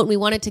your note and we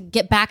wanted to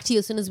get back to you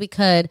as soon as we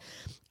could."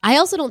 I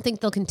also don't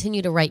think they'll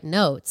continue to write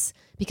notes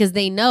because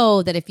they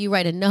know that if you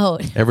write a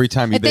note, Every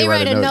time if they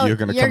write a note, you're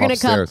going to come gonna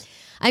upstairs.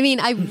 I mean,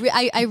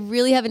 I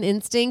really have an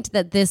instinct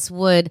that this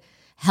would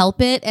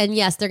help it. And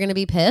yes, they're going to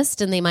be pissed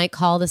and they might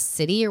call the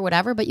city or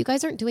whatever, but you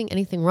guys aren't doing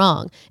anything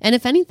wrong. And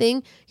if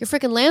anything, your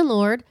freaking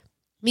landlord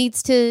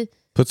needs to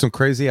Put some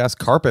crazy ass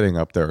carpeting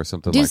up there or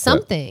something do like that.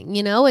 something.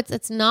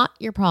 It's not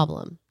your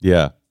problem.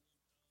 Yeah.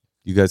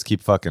 You guys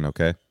keep fucking,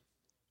 okay?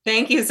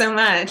 Thank you so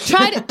much.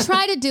 Try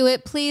to do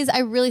it, please. I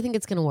really think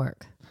it's going to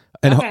work.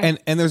 And, Okay.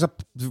 and there's a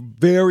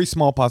very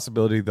small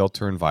possibility they'll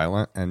turn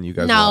violent and you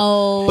guys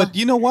No. won't. But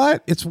you know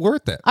what? It's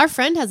worth it. Our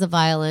friend has a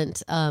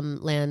violent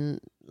land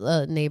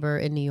neighbor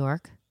in New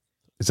York.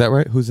 Is that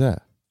right? Who's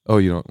that? Oh,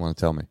 you don't want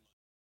to tell me.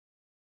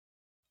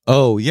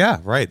 Oh, yeah,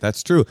 right.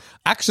 That's true.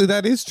 Actually,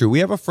 that is true. We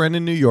have a friend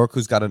in New York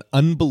who's got an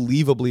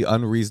unbelievably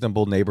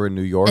unreasonable neighbor in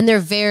New York. And they're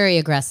very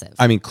aggressive.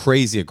 I mean,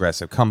 crazy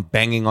aggressive. Come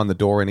banging on the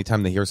door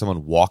anytime they hear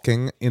someone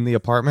walking in the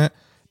apartment.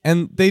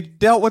 And they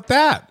dealt with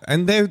that.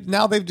 And they're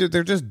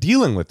just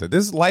dealing with it.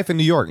 This is life in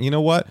New York. You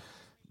know what?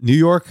 New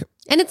York.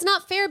 And it's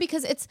not fair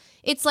because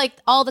it's like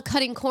all the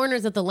cutting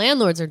corners that the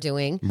landlords are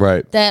doing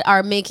Right. that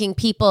are making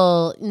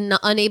people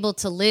unable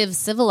to live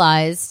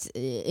civilized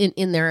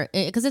in their,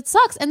 because it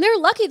sucks. And they're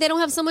lucky they don't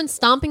have someone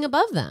stomping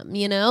above them,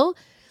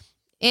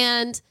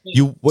 And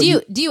do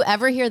you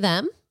ever hear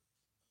them?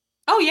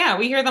 Oh yeah,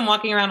 we hear them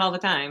walking around all the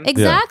time.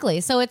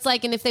 Exactly. So it's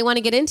like, and if they want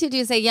to get into it,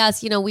 you say,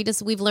 yes,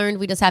 we've learned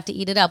we just have to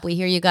eat it up. We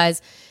hear you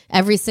guys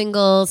every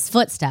single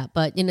footstep,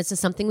 but it's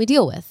just something we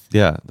deal with.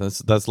 Yeah,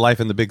 that's life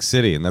in the big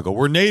city. And they'll go,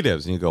 we're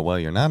natives. And you go, well,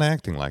 you're not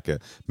acting like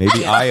it.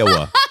 Maybe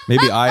Iowa.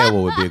 Maybe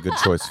Iowa would be a good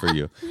choice for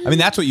you. I mean,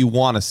 that's what you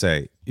want to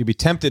say. You'd be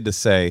tempted to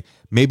say,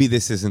 maybe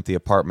this isn't the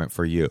apartment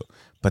for you.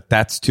 But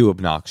that's too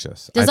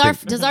obnoxious. Does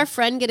our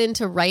friend get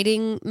into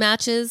writing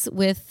matches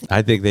with?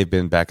 I think they've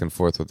been back and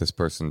forth with this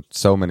person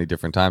so many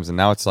different times, and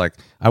now it's like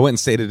I went and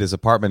stayed at his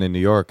apartment in New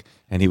York,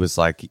 and he was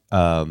like,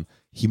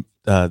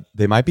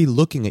 they might be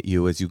looking at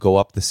you as you go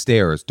up the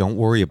stairs. Don't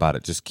worry about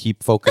it. Just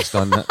keep focused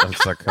on that.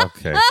 It's like,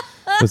 okay,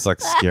 it's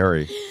like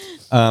scary.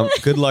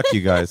 Good luck,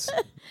 you guys.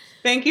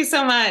 Thank you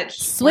so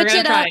much. Switch We're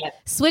it gonna up. try it.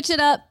 Switch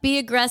it up. Be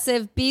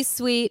aggressive. Be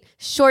sweet.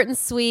 Short and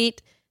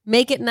sweet.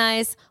 Make it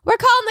nice. We're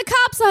calling the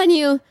cops on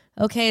you.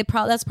 Okay,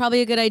 that's probably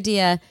a good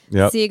idea.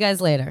 Yep. See you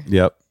guys later.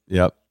 Yep.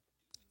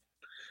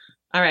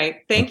 All right.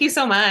 Thank you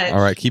so much.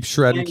 All right, keep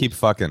shredding, keep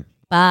fucking.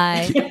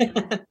 Bye.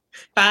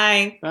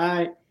 Bye.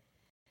 Bye.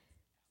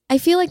 I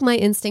feel like my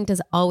instinct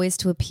is always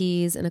to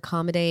appease and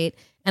accommodate,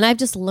 and I've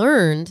just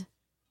learned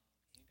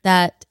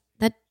that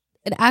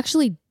it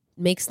actually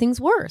makes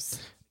things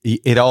worse.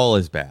 It all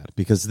is bad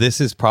because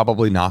this is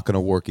probably not going to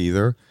work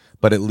either,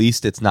 but at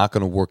least it's not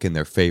going to work in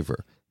their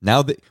favor.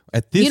 Now that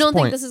at this You don't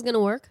point, think this is going to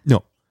work?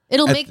 no,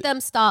 It'll At make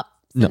them stop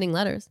sending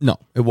letters. no,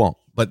 it won't.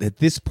 But at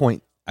this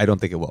point, I don't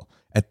think it will.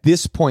 At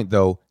this point,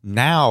 though,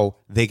 now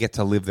they get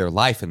to live their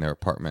life in their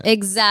apartment.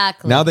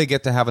 Exactly. Now they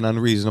get to have an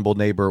unreasonable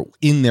neighbor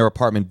in their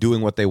apartment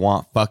doing what they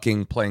want,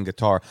 fucking playing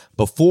guitar.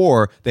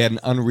 Before, they had an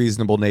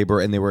unreasonable neighbor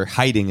and they were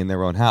hiding in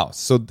their own house.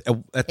 So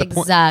at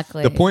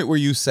the point where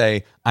you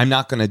say, I'm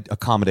not going to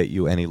accommodate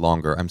you any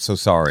longer. I'm so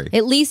sorry.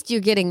 At least you're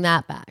getting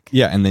that back.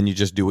 Yeah, and then you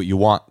just do what you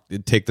want.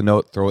 Take the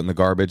note, throw it in the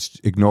garbage,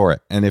 ignore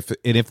it. And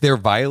if they're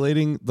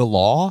violating the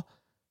law,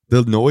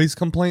 the noise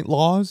complaint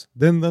laws,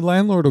 then the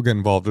landlord will get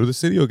involved or the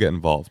city will get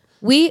involved.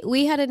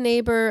 We had a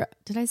neighbor,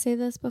 did I say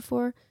this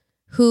before,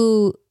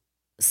 who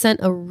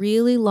sent a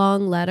really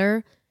long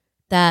letter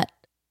that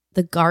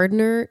the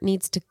gardener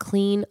needs to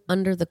clean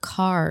under the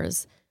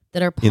cars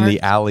that are parked in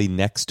the alley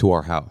next to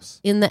our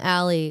house. In the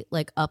alley,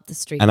 like up the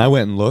street. And I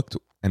went and looked,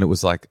 and it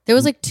was like... There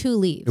was like 2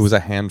 leaves. It was a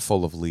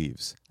handful of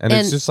leaves. And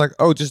it's just like,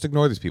 oh, just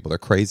ignore these people. They're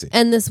crazy.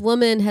 And this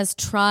woman has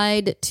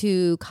tried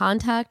to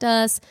contact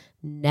us,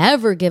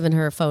 never given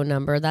her a phone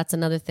number. That's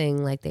another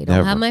thing. Like, they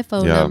don't have my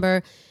phone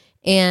number.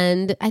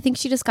 And I think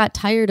she just got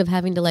tired of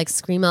having to like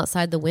scream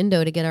outside the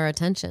window to get our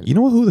attention. You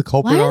know who the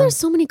culprit are? Why are there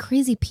so many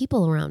crazy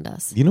people around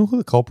us? You know who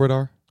the culprit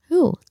are?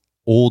 Who?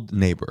 Old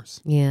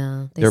neighbors.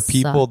 Yeah. They're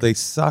people, they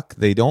suck.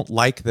 They don't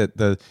like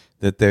that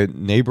their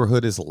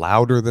neighborhood is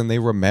louder than they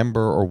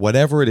remember or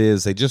whatever it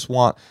is. They just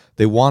want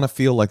to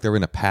feel like they're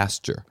in a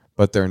pasture,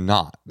 but they're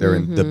not. They're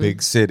in the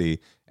big city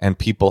and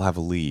people have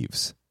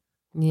leaves.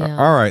 Yeah.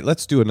 All right,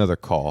 let's do another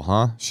call,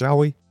 huh? Shall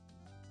we?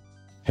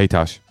 Hey,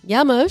 Tosh.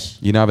 Yeah, Mosh.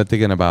 You know, I've been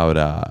thinking about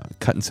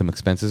cutting some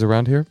expenses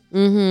around here.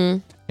 Mm-hmm.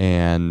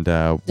 And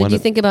did you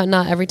think about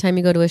not every time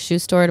you go to a shoe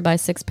store to buy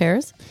 6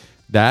 pairs?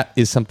 That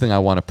is something I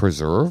want to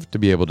preserve to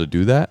be able to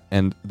do that.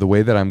 And the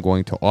way that I'm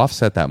going to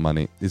offset that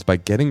money is by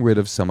getting rid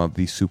of some of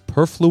the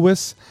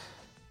superfluous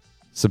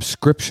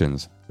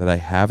subscriptions that I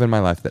have in my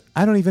life that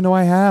I don't even know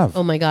I have.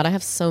 Oh my God, I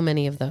have so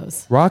many of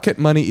those. Rocket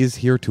Money is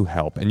here to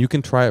help, and you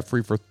can try it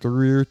free for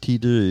 30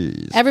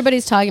 days.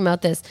 Everybody's talking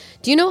about this.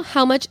 Do you know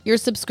how much your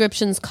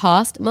subscriptions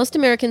cost? Most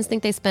Americans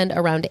think they spend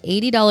around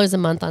 $80 a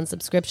month on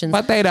subscriptions.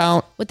 But they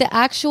don't. What the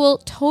actual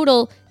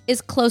total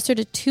is closer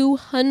to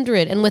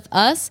 $200. And with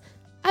us,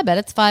 I bet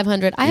it's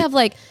 $500. I have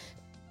like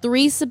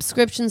 3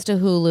 subscriptions to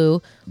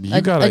Hulu,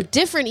 a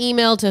different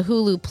email to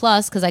Hulu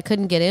Plus because I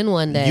couldn't get in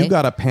one day. You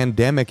got a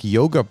pandemic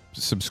yoga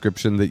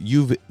subscription that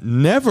you've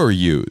never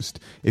used.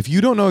 If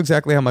you don't know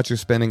exactly how much you're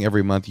spending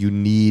every month, you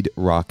need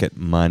Rocket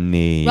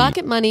Money.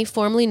 Rocket Money,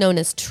 formerly known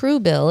as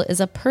Truebill, is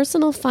a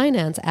personal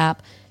finance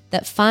app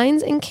that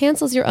finds and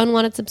cancels your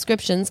unwanted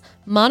subscriptions,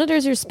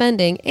 monitors your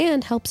spending,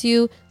 and helps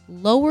you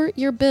lower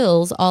your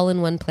bills all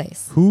in one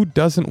place. Who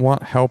doesn't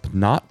want help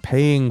not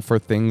paying for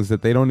things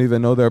that they don't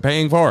even know they're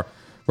paying for?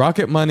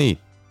 Rocket Money.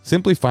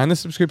 Simply find the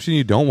subscription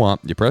you don't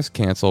want. You press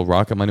cancel.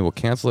 Rocket Money will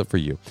cancel it for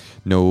you.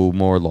 No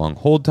more long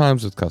hold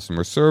times with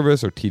customer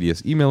service or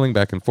tedious emailing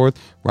back and forth.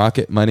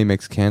 Rocket Money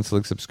makes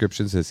canceling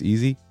subscriptions as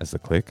easy as the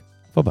click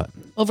of a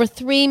button. Over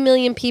 3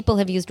 million people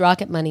have used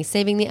Rocket Money,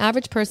 saving the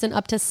average person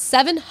up to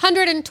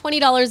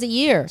 $720 a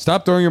year.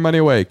 Stop throwing your money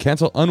away.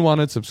 Cancel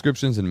unwanted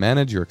subscriptions and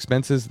manage your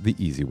expenses the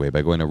easy way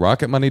by going to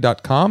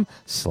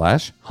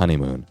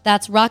rocketmoney.com/honeymoon.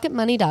 That's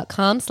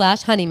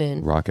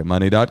rocketmoney.com/honeymoon.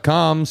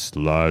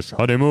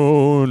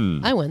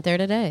 rocketmoney.com/honeymoon. I went there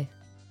today.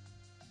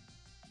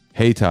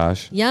 Hey,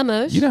 Tosh. Yeah,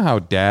 Mosh. You know how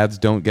dads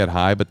don't get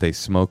high, but they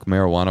smoke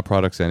marijuana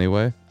products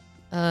anyway?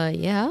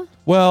 Yeah.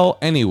 Well,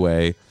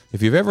 anyway,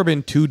 if you've ever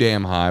been too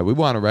damn high, we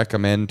want to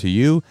recommend to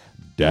you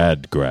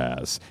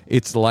Dadgrass.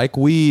 It's like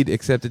weed,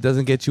 except it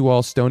doesn't get you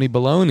all stony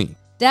baloney.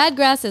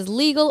 Dadgrass is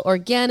legal,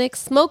 organic,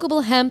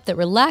 smokable hemp that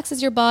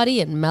relaxes your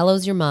body and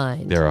mellows your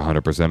mind. Their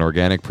 100%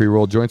 organic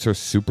pre-rolled joints are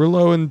super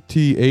low in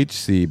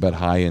THC, but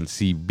high in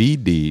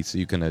CBD, so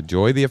you can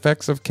enjoy the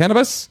effects of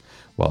cannabis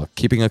while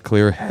keeping a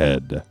clear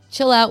head.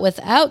 Chill out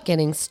without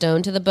getting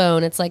stoned to the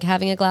bone. It's like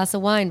having a glass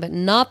of wine, but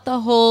not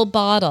the whole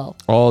bottle.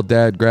 All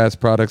Dadgrass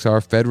products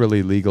are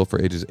federally legal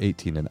for ages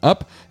 18 and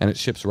up, and it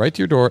ships right to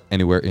your door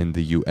anywhere in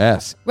the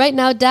U.S. Right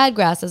now,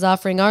 Dadgrass is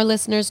offering our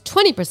listeners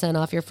 20%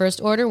 off your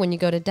first order when you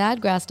go to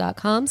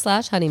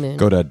dadgrass.com/honeymoon.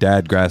 Go to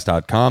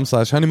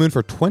dadgrass.com/honeymoon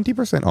for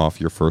 20% off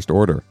your first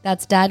order.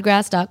 That's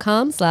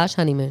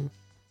dadgrass.com/honeymoon.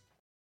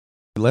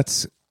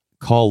 Let's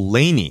call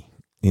Laney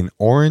in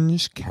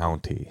Orange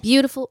County.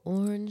 Beautiful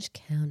Orange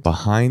County.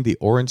 Behind the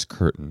orange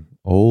curtain.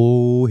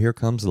 Oh, here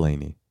comes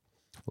Laney.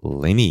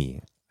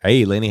 Laney.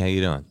 Hey, Laney, how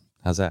you doing?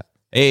 How's that?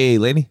 Hey,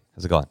 Laney,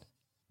 how's it going?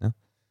 No?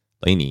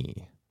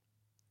 Laney.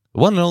 The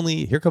one and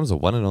only, here comes the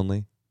one and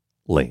only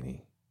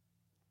Laney.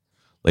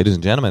 Ladies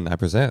and gentlemen, I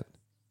present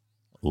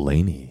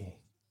Laney.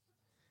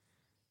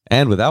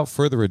 And without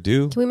further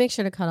ado... Can we make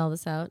sure to cut all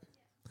this out?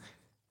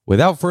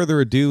 Without further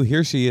ado,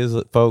 here she is,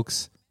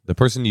 folks. The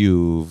person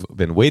you've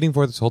been waiting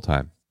for this whole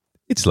time.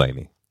 It's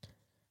Laney.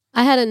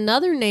 I had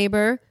another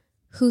neighbor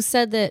who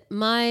said that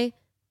my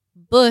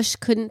bush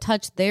couldn't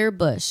touch their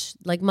bush.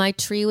 Like my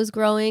tree was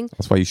growing.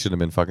 That's why you shouldn't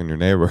have been fucking your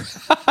neighbor.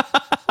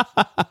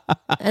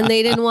 And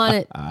they didn't want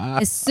it.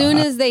 As soon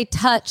as they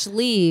touch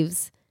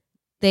leaves,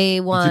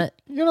 they want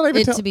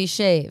it to be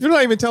shaved. You're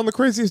not even telling the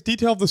craziest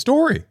detail of the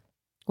story.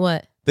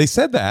 What? They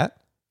said that,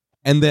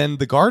 And then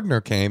the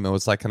gardener came and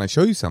was like, "Can I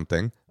show you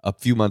something?" A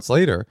few months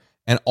later,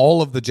 and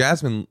all of the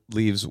jasmine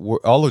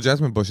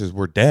bushes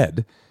were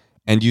dead.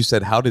 And you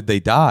said, "How did they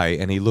die?"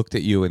 And he looked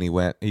at you and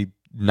he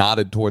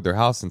nodded toward their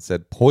house and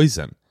said,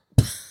 "Poison."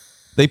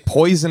 They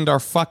poisoned our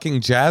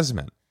fucking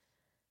jasmine.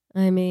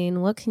 I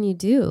mean, what can you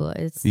do?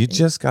 You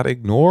just got to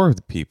ignore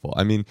the people.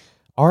 I mean,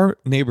 our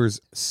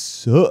neighbors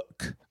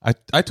suck.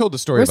 I told the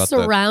story We're about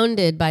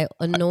surrounded by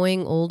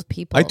annoying old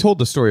people. I told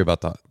the story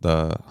about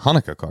the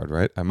Hanukkah card,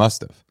 right? I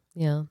must have.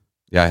 Yeah.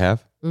 Yeah, I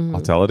have. Mhm.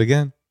 I'll tell it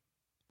again.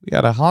 We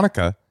had a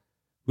Hanukkah.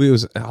 It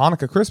was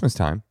Hanukkah Christmas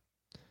time.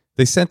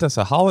 They sent us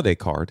a holiday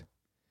card.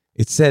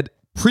 It said,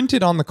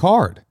 printed on the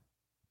card,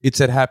 it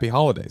said Happy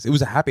Holidays. It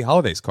was a Happy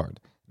Holidays card.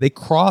 They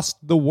crossed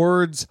the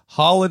words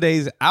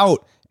holidays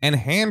out and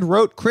hand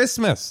wrote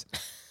Christmas.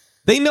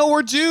 They know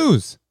we're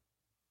Jews.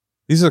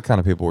 These are the kind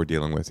of people we're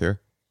dealing with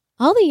here.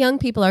 All the young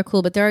people are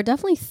cool, but there are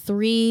definitely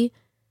 3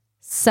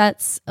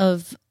 sets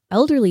of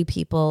elderly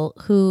people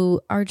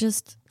who are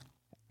just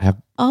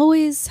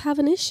always have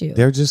an issue.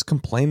 They're just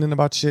complaining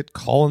about shit,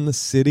 calling the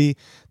city.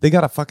 They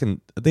got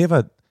they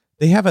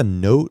have a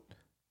note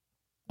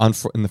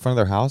in the front of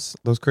their house,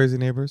 those crazy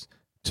neighbors,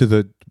 to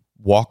the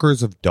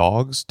walkers of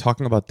dogs,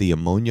 talking about the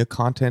ammonia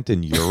content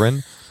in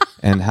urine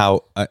and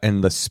how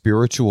and the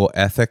spiritual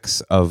ethics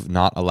of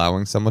not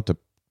allowing someone to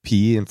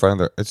pee in front of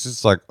their. It's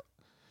just like,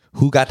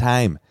 who got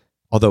time?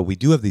 Although we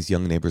do have these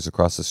young neighbors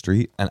across the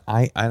street, and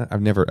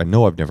I've never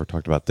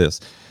talked about this.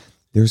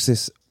 There's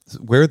this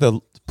where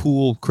the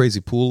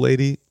crazy pool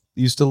lady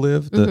used to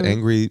live, the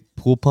angry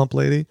pool pump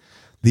lady.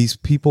 These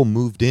people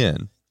moved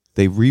in.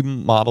 They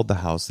remodeled the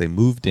house. They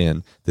moved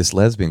in. This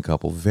lesbian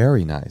couple,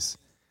 very nice.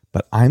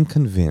 But I'm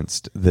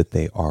convinced that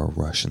they are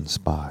Russian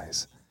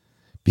spies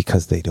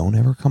because they don't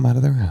ever come out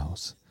of their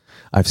house.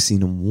 I've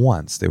seen them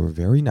once. They were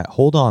very nice.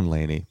 Hold on,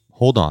 Lainey.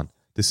 Hold on.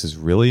 This is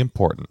really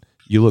important.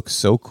 You look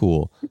so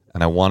cool,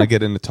 and I want to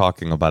get into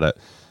talking about it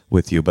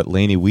with you. But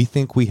Lainey, we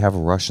think we have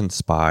Russian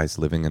spies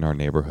living in our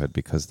neighborhood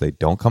because they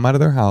don't come out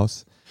of their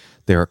house.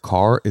 Their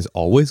car is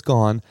always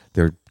gone.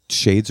 Their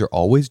shades are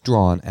always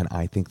drawn, and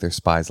I think they're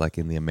spies like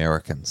in The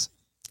Americans.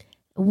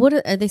 What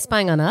are they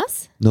spying on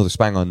us? No, they're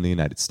spying on the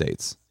United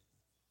States.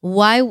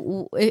 Why,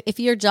 if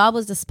your job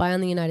was to spy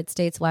on the United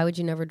States, why would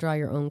you never draw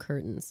your own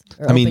curtains?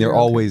 I mean, they're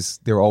always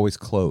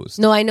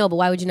closed. No, I know, but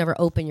why would you never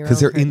open your own? Because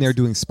they're curtains? in there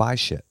doing spy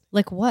shit.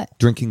 Like what?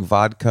 Drinking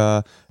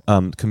vodka,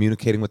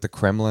 communicating with the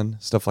Kremlin,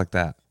 stuff like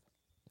that.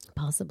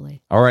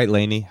 Possibly. All right,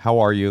 Lainey, how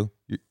are you?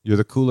 You're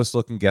the coolest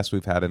looking guest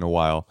we've had in a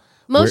while.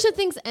 Moshe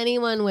thinks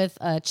anyone with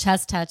a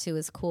chest tattoo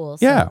is cool.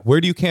 So. Yeah.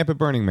 Where do you camp at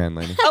Burning Man,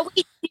 Lainey? Oh,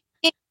 wait, did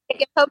you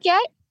get poke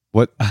yet?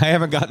 What? I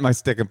haven't gotten my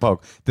stick and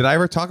poke. Did I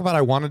ever talk about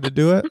I wanted to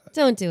do it?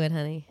 Don't do it,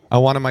 honey. I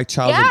wanted my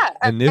child's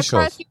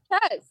initials. Across your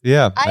chest.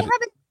 Yeah. I have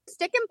a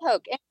stick and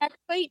poke. It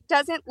actually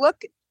doesn't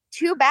look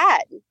too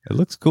bad. It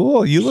looks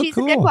cool. You look She's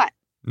cool. a good one.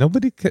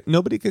 Nobody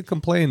could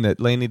complain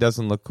that Lainey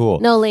doesn't look cool.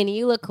 No, Lainey,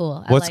 you look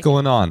cool. What's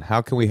going on?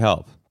 How can we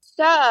help?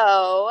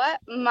 So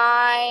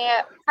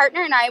my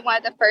partner and I, one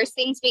of the first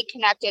things we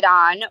connected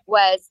on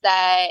was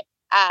that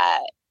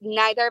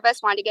neither of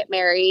us wanted to get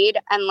married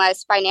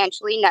unless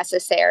financially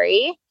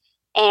necessary.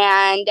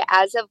 And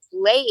as of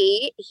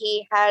late,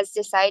 he has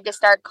decided to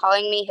start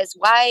calling me his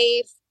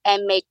wife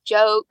and make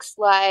jokes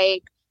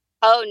like,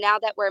 "Oh, now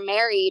that we're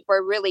married,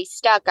 we're really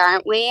stuck,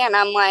 aren't we?" And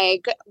I'm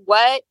like,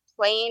 what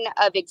plane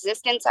of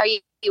existence are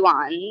you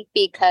on?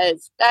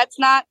 Because that's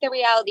not the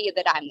reality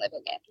that I'm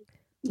living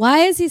in. Why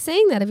is he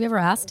saying that? Have you ever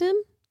asked him?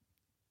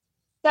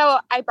 So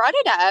I brought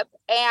it up,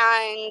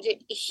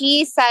 and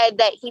he said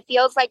that he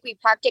feels like we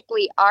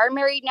practically are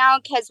married now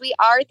because we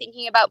are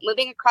thinking about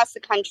moving across the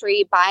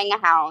country, buying a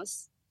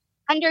house.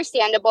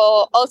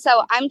 Understandable. Also,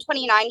 I'm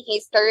 29,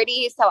 he's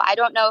 30, so I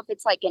don't know if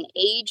it's like an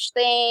age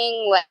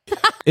thing.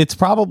 It's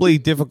probably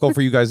difficult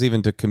for you guys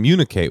even to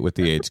communicate with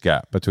the age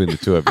gap between the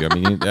two of you. I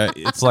mean,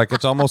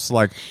 it's almost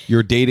like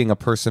you're dating a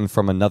person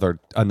from another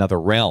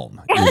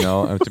realm, you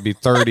know, to be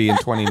 30 and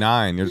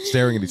 29, you're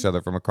staring at each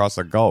other from across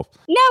the gulf.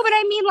 No, but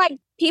I mean, like,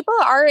 people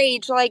our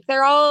age, like,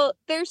 they're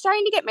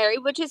starting to get married,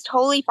 which is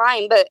totally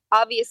fine. But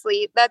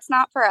obviously, that's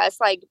not for us.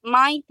 Like,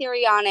 my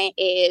theory on it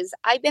is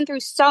I've been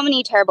through so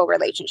many terrible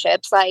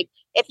relationships. Like,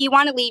 if you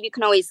want to leave, you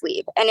can always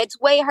leave. And it's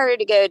way harder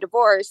to get a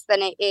divorce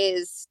than it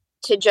is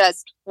to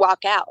just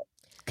walk out.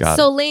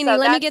 So, Lainey,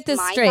 let me get this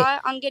my straight.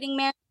 Thought on getting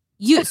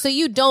married. So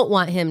you don't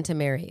want him to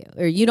marry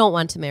you, or you don't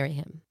want to marry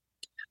him?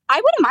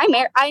 I wouldn't mind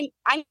marry.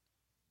 I'm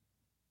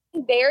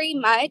very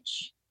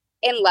much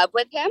in love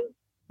with him.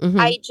 Mm-hmm.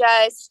 I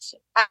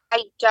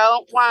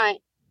don't want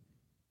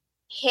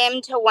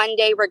him to one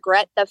day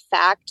regret the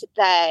fact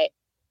that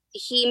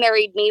he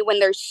married me when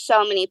there's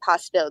so many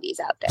possibilities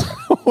out there.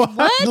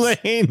 What?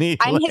 Lainey,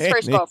 I'm his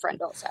first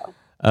girlfriend also.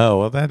 Oh,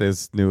 well, that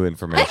is new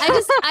information.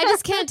 I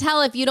just can't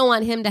tell if you don't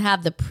want him to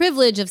have the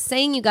privilege of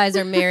saying you guys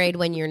are married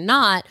when you're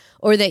not,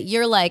 or that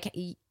you're like,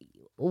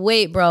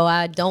 wait, bro,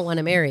 I don't want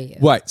to marry you.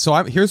 Right. So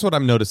here's what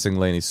I'm noticing,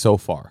 Lainey, so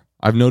far.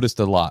 I've noticed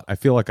a lot. I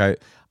feel like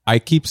I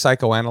keep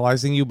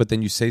psychoanalyzing you, but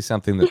then you say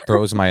something that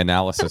throws my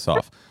analysis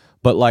off.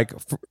 But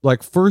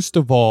like first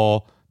of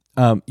all,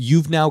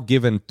 you've now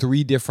given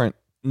 3 different,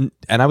 and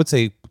I would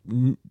say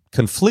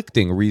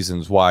conflicting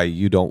reasons why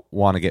you don't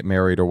want to get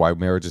married or why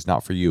marriage is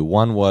not for you.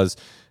 One was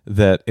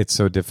that it's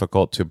so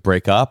difficult to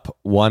break up.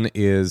 One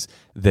is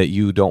that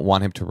you don't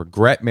want him to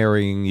regret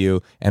marrying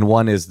you, and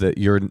one is that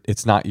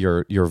it's not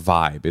your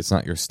vibe, it's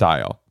not your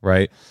style,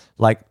 right?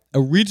 Like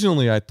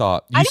originally, I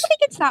thought I don't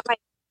think it's not my.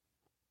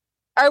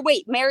 Or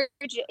wait,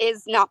 marriage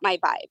is not my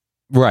vibe.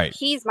 Right.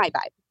 He's my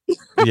vibe.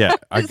 Yeah,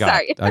 I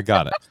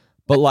got it.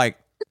 But like,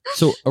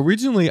 so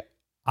originally,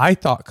 I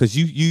thought because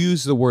you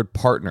use the word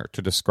partner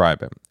to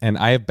describe him, and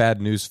I have bad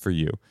news for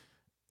you.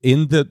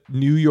 In the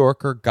New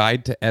Yorker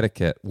Guide to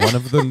Etiquette, one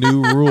of the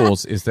new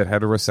rules is that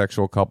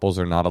heterosexual couples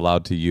are not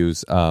allowed to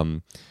use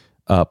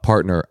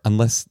partner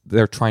unless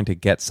they're trying to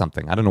get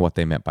something. I don't know what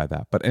they meant by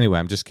that, but anyway,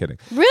 I'm just kidding.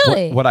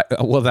 Really?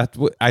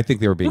 I think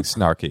they were being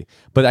snarky,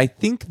 but I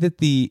think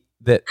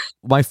that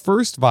my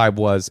first vibe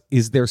was: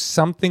 is there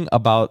something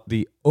about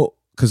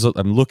because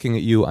I'm looking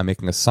at you, I'm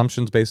making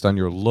assumptions based on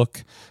your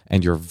look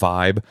and your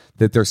vibe,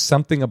 that there's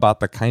something about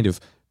the kind of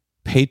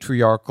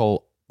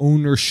patriarchal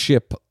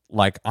ownership.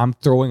 Like I'm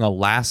throwing a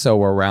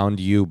lasso around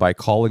you by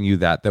calling you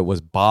that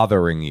was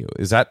bothering you.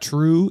 Is that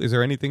true? Is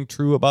there anything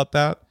true about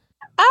that?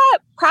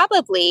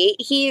 Probably.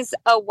 He's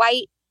a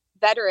white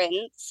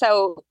veteran,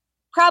 so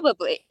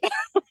probably.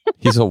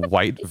 He's a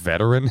white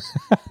veteran?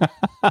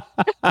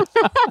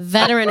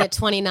 Veteran at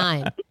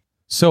 29.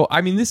 So,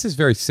 I mean, this is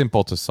very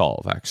simple to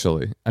solve,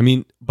 actually. I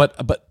mean, but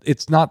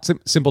it's not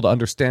simple to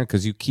understand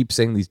because you keep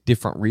saying these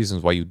different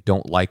reasons why you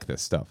don't like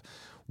this stuff.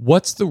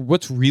 What's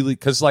really,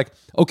 because like,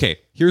 okay,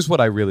 here's what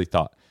I really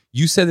thought.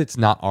 You said it's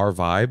not our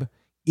vibe.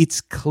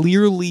 It's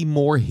clearly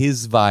more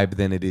his vibe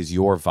than it is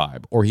your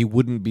vibe, or he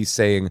wouldn't be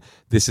saying,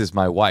 this is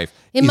my wife.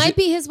 It might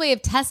be his way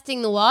of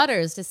testing the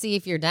waters to see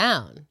if you're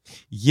down.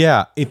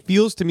 Yeah, it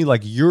feels to me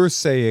like you're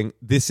saying,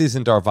 this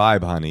isn't our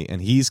vibe, honey.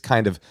 And he's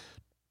kind of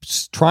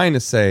trying to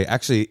say,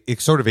 actually,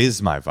 it sort of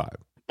is my vibe.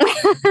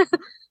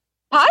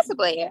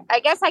 Possibly. I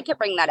guess I could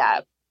bring that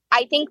up.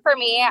 I think for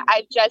me,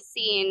 I've just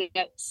seen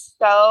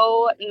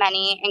so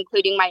many,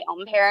 including my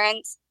own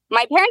parents.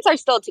 My parents are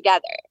still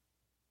together.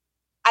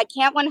 I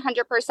can't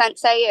 100%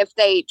 say if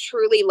they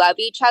truly love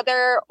each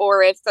other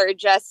or if they're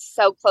just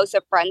so close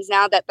of friends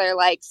now that they're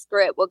like,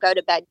 screw it, we'll go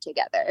to bed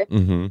together.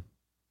 Mm-hmm.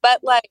 But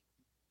like,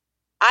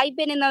 I've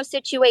been in those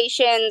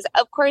situations.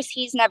 Of course,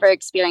 he's never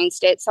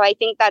experienced it. So I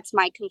think that's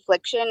my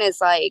confliction is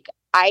like,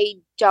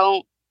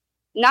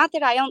 not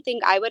that I don't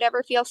think I would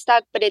ever feel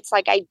stuck, but it's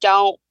like, I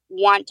don't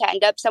want to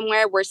end up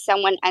somewhere where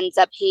someone ends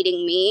up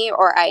hating me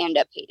or I end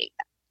up hating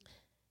them.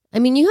 I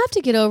mean, you have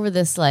to get over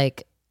this,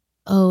 like,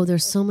 oh,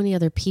 there's so many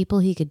other people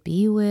he could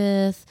be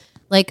with.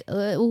 Like,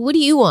 what do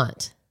you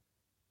want?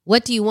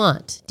 What do you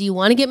want? Do you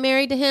want to get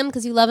married to him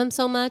because you love him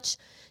so much?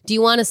 Do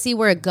you want to see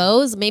where it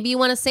goes? Maybe you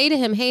want to say to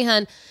him, hey,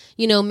 hon,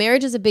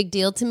 marriage is a big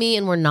deal to me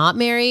and we're not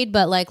married,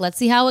 but like, let's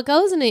see how it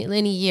goes in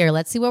a year.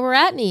 Let's see where we're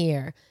at in a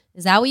year.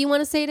 Is that what you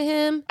want to say to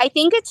him? I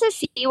think it's to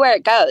see where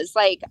it goes.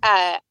 Like,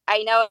 I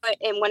know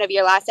in one of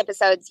your last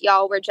episodes,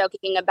 y'all were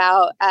joking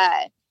about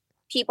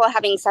people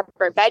having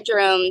separate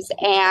bedrooms,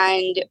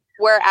 and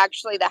we're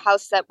actually the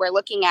house that we're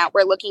looking at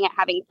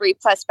having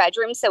 3+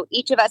 bedrooms. So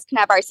each of us can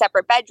have our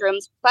separate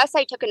bedrooms. Plus,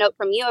 I took a note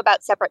from you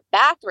about separate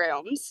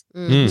bathrooms.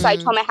 Mm. So I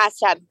told him it has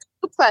to have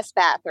 2+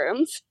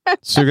 bathrooms.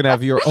 So you're going to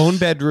have your own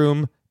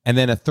bedroom and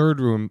then a third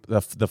room,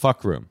 the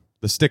fuck room,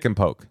 the stick and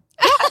poke.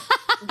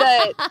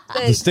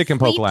 The stick and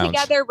poke lounge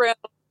together room,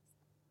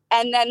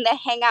 and then the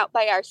hang out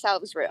by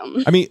ourselves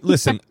room. I mean,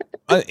 listen,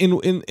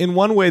 in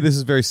one way, this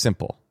is very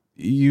simple.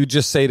 You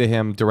just say to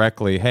him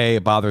directly, "Hey,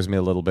 it bothers me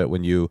a little bit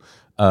when you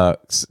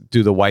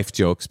do the wife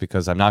jokes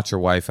because I'm not your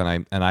wife,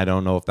 and I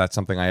don't know if that's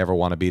something I ever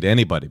want to be to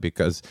anybody."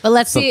 Because, but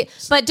let's see.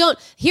 But don't.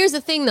 Here's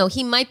the thing, though.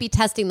 He might be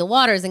testing the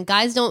waters, and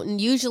guys don't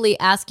usually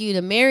ask you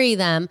to marry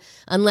them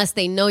unless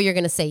they know you're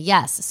going to say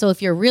yes. So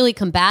if you're really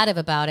combative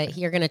about it,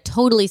 you're going to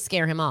totally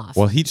scare him off.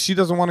 Well, she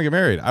doesn't want to get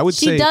married. I would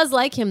say she does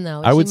like him,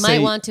 though. She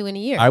might want to in a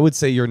year. I would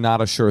say you're not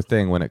a sure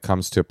thing when it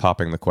comes to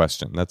popping the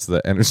question. That's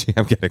the energy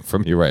I'm getting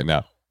from you right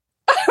now.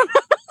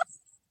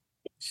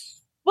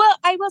 Well,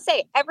 I will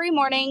say every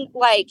morning,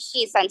 like,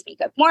 he sends me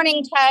good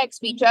morning texts.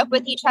 We joke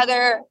with each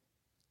other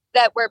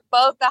that we're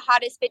both the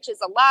hottest bitches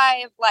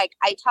alive. Like,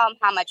 I tell him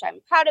how much I'm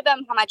proud of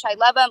him, how much I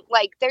love him.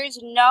 Like, there's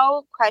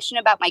no question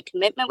about my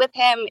commitment with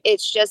him.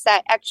 It's just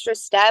that extra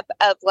step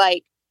of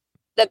like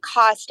the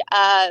cost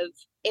of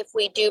if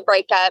we do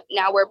break up,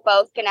 now we're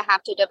both going to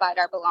have to divide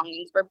our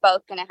belongings. We're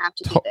both going to have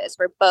to do this.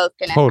 We're both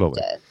going to have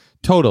to.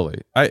 Totally.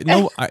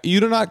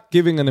 You're not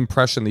giving an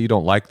impression that you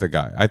don't like the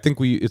guy. I think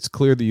it's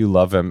clear that you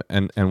love him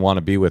and want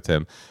to be with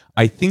him.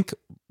 I think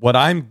what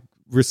I'm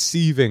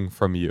receiving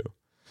from you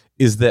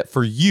is that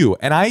for you,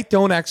 and I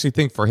don't actually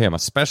think for him,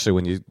 especially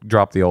when you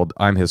drop the old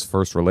 "I'm his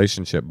first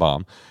relationship"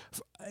 bomb,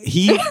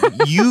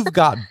 you've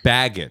got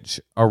baggage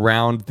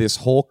around this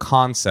whole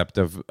concept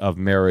of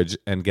marriage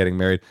and getting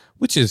married,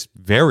 which is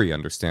very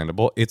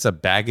understandable. It's a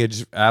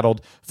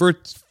baggage-addled for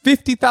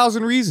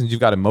 50,000 reasons.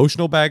 You've got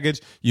emotional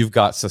baggage. You've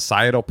got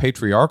societal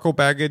patriarchal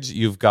baggage.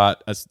 You've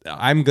got,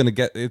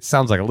 it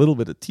sounds like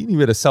a teeny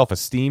bit of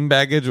self-esteem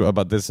baggage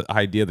about this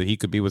idea that he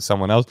could be with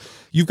someone else.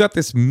 You've got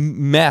this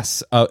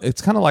mess.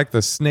 It's kind of like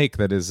the snake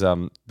that is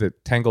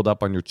that tangled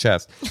up on your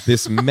chest.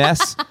 This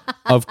mess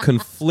of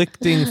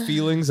conflicting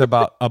feelings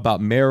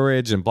about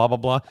marriage and blah, blah,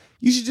 blah.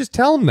 You should just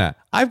tell him that.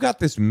 I've got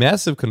this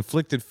mess of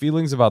conflicted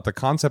feelings about the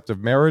concept of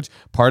marriage.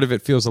 Part of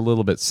it feels a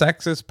little bit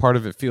sexist. Part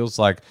of it feels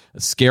like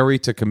scary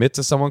to commit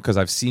to someone because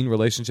I've seen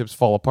relationships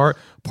fall apart.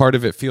 Part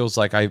of it feels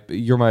like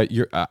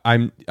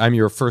I'm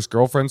your first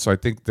girlfriend, so I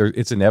think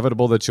it's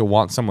inevitable that you'll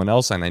want someone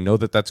else, and I know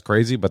that that's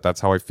crazy, but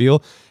that's how I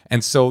feel.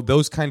 And so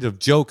those kinds of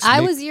jokes. I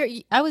was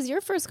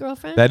your first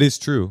girlfriend. That is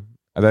true.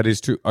 That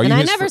is true. And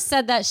I never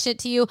said that shit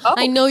to you. Oh.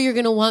 I know you're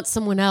gonna want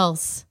someone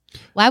else.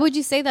 Why would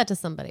you say that to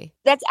somebody?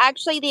 That's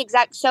actually the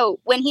exact.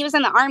 So when he was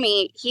in the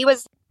army, he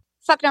was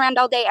fucking around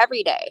all day,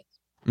 every day.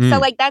 So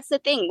like, that's the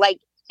thing. Like,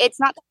 it's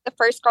not the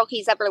first girl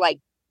he's ever like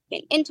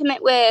been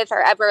intimate with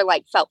or ever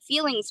like felt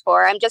feelings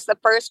for. I'm just the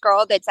first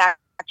girl that's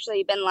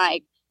actually been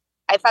like,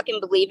 I fucking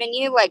believe in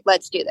you. Like,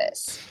 let's do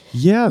this.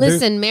 Yeah.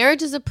 Listen,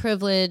 marriage is a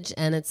privilege,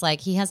 and it's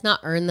like he has not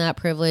earned that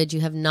privilege.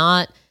 You've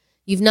not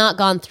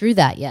gone through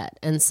that yet.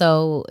 And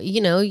so,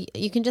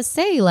 you can just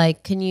say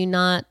like, can you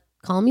not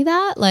call me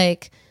that?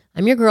 Like,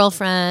 I'm your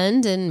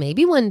girlfriend, and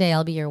maybe one day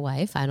I'll be your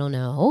wife. I don't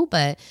know.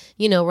 But,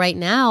 right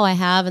now I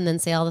have, and then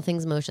say all the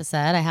things Moshe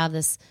said. I have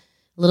this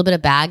little bit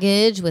of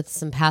baggage with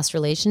some past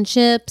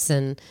relationships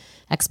and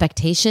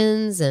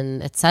expectations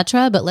and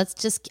etc. But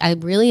I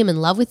really am in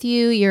love with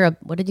you. You're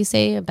what did you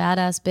say? A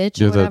badass bitch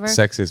You're or whatever? the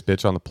sexiest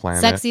bitch on the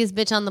planet. Sexiest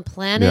bitch on the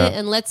planet. Yeah.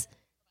 And let's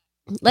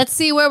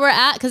see where we're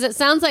at. Because it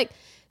sounds like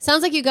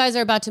you guys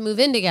are about to move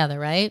in together,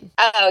 right?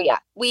 Oh yeah.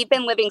 We've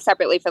been living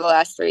separately for the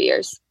last 3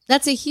 years.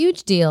 That's a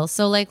huge deal.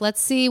 So like,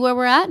 let's see where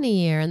we're at in a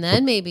year, and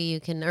then maybe you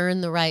can earn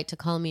the right to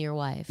call me your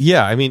wife.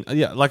 Yeah, I mean,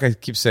 like I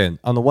keep saying,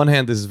 on the one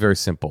hand, this is very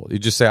simple. You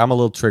just say, I'm a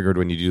little triggered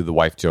when you do the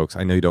wife jokes.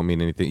 I know you don't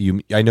mean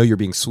anything. I know you're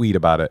being sweet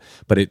about it,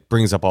 but it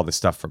brings up all this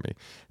stuff for me.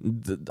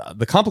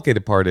 The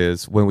complicated part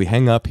is when we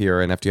hang up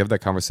here and after you have that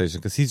conversation,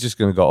 because he's just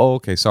going to go, oh,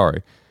 okay,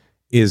 sorry,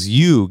 is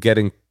you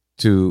getting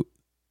to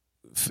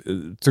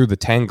through the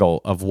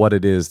tangle of what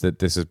it is that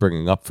this is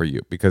bringing up for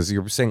you, because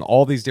you're saying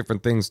all these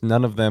different things.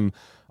 None of them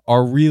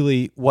are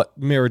really what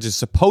marriage is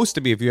supposed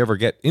to be if you ever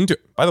get into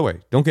it. By the way,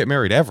 don't get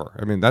married ever.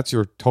 I mean, that's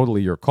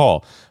totally your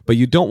call. But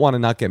you don't want to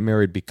not get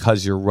married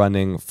because you're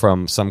running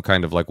from some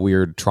kind of like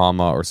weird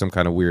trauma or some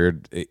kind of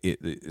weird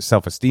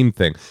self-esteem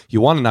thing. You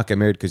want to not get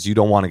married because you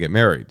don't want to get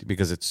married,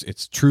 because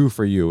it's true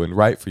for you and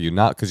right for you,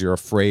 not because you're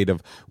afraid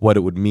of what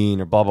it would mean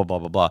or blah, blah, blah,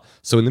 blah, blah.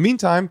 So in the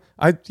meantime,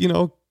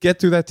 get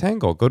through that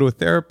tangle. Go to a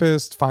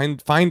therapist.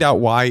 Find out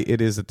why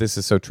it is that this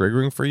is so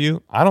triggering for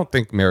you. I don't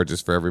think marriage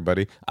is for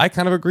everybody. I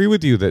kind of agree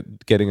with you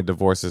that getting a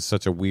divorce is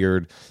such a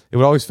weird. It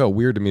would always felt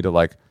weird to me to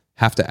like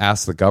have to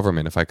ask the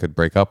government if I could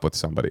break up with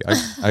somebody.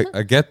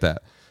 I get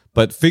that,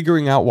 but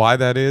figuring out why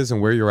that is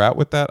and where you're at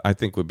with that, I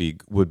think would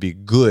be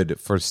good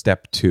for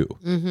step 2.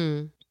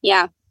 Mm-hmm.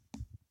 Yeah,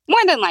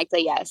 more than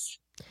likely, yes.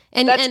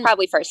 And that's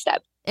probably first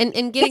step.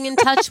 And getting in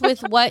touch with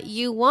what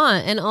you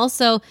want. And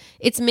also,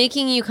 it's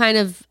making you kind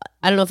of,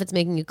 I don't know if it's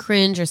making you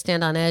cringe or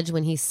stand on edge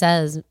when he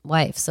says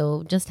wife.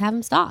 So just have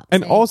him stop.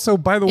 And also,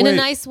 by the way, in a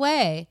nice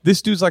way.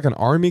 This dude's like an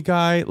army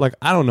guy. Like,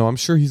 I don't know. I'm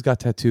sure he's got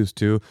tattoos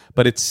too.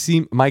 But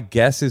my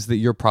guess is that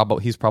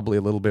he's probably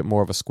a little bit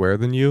more of a square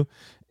than you.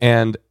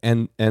 And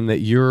that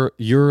you're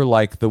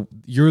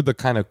the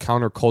kind of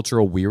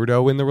countercultural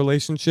weirdo in the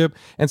relationship,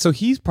 and so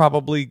he's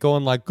probably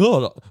going like,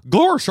 "Good,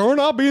 gosh, sure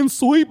not being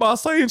sweet by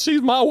saying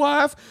she's my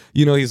wife."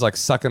 He's like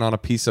sucking on a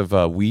piece of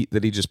wheat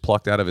that he just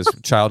plucked out of his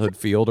childhood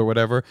field or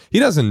whatever. He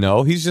doesn't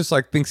know. He's just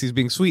like thinks he's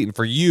being sweet, and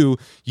for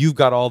you've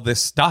got all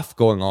this stuff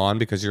going on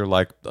because you're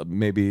like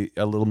maybe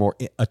a little more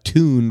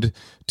attuned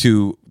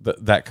to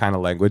that kind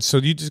of language. So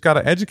you just got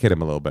to educate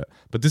him a little bit.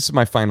 But this is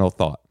my final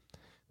thought.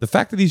 The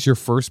fact that he's your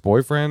first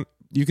boyfriend,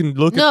 you can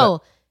look at that.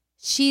 No,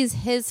 she's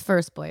his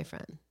first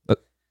boyfriend.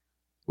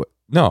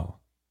 No.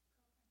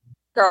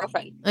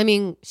 Girlfriend. I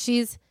mean,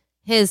 she's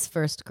his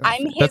first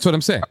girlfriend. That's what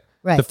I'm saying.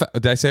 Right.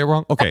 Did I say it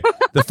wrong? Okay.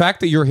 The fact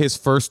that you're his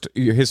first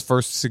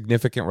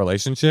significant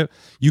relationship,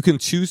 you can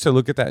choose to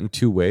look at that in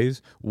 2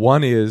 ways.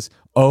 One is,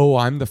 oh,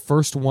 I'm the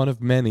first one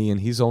of many, and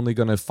he's only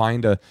going to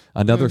find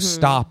another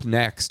stop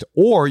next.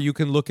 Or you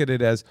can look at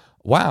it as,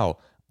 wow,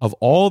 of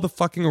all the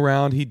fucking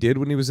around he did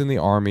when he was in the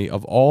army,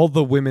 of all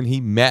the women he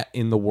met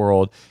in the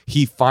world,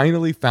 he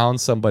finally found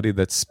somebody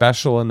that's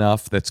special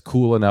enough, that's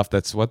cool enough,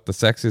 that's what the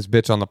sexiest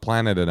bitch on the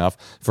planet enough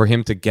for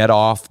him to get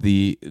off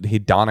the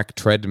hedonic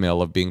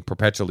treadmill of being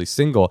perpetually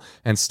single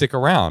and stick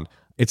around.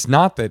 It's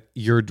not that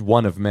you're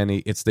one of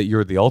many, it's that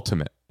you're the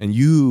ultimate, and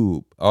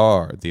you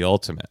are the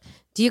ultimate.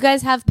 Do you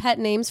guys have pet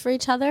names for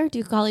each other? Do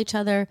you call each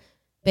other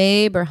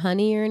babe or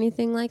honey or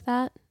anything like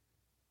that?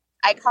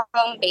 I call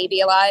him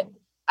baby a lot.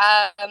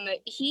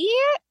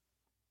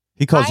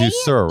 He calls you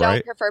sir, right? I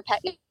don't prefer pet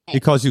names. He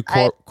calls you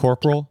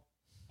corporal?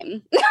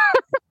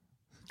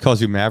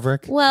 Calls you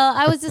Maverick? Well,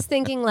 I was just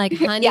thinking like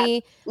honey. Yeah,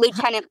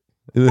 Lieutenant.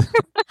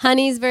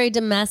 Honey's very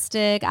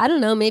domestic. I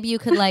don't know. Maybe you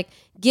could like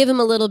give him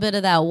a little bit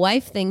of that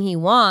wife thing he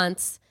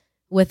wants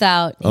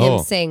without him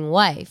saying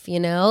wife, you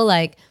know?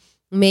 Like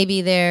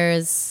maybe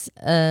there's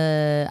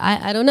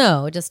I don't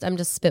know. I'm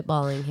just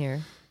spitballing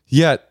here.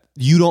 Yeah,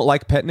 you don't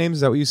like pet names,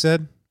 is that what you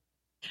said?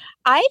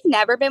 I've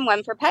never been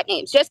one for pet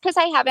names just because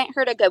I haven't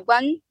heard a good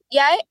one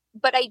yet,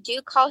 but I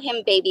do call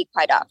him baby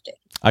quite often.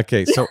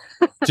 Okay, so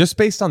just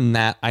based on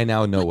that, I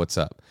now know what's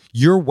up.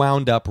 You're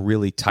wound up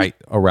really tight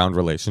around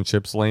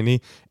relationships,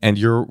 Lainey, and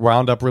you're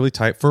wound up really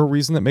tight for a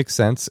reason that makes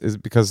sense, is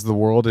because the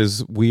world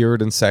is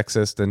weird and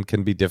sexist and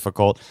can be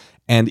difficult,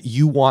 and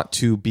you want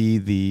to be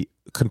the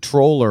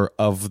controller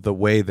of the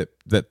way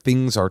that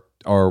things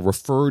are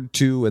referred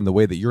to and the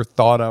way that you're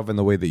thought of and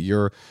the way that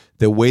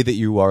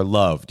you are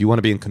loved. You want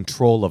to be in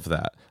control of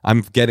that.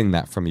 I'm getting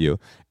that from you.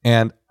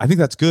 And I think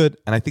that's good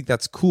and I think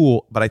that's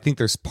cool, but I think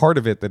there's part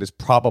of it that is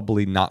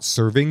probably not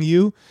serving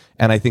you.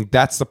 And I think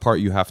that's the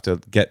part you have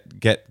to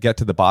get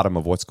to the bottom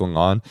of what's going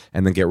on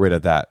and then get rid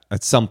of that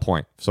at some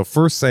point. So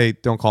first say,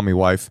 don't call me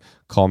wife,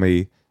 call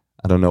me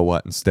I don't know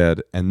what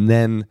instead. And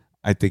then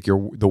I think the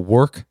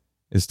work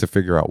is to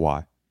figure out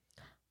why.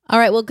 All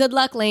right. Well, good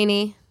luck,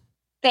 Lainey.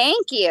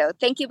 Thank you.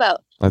 Thank you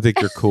both. I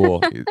think you're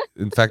cool.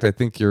 In fact, I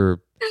think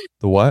you're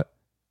the what?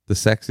 The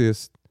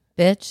sexiest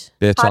bitch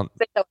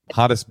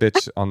hottest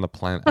bitch on the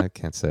planet. I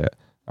can't say it.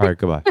 All right,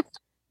 goodbye.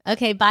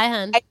 Okay, bye,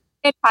 hun. I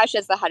think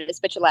Tasha's the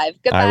hottest bitch alive.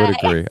 Goodbye. I would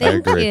agree.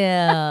 Thank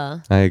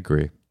you. I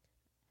agree.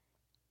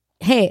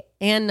 Hey,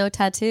 and no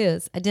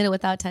tattoos. I did it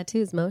without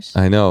tattoos, Moshe.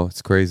 I know.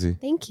 It's crazy.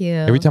 Thank you.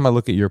 Every time I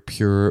look at your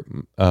pure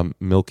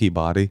milky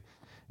body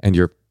and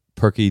your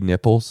perky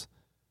nipples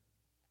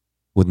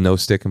with no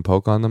stick and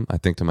poke on them, I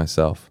think to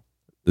myself,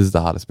 this is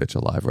the hottest bitch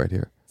alive right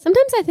here.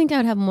 Sometimes I think I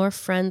would have more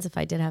friends if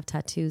I did have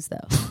tattoos,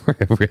 though.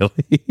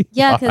 Really?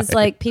 Yeah, because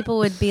like people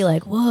would be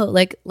like, "Whoa!"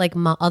 Like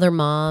other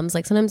moms.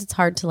 Like sometimes it's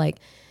hard to like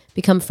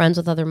become friends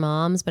with other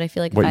moms. But I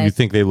feel like what you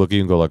think they look at you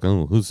and go like,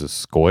 "Oh, who's this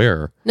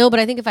square?" No, but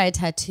I think if I had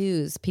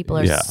tattoos, people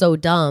are so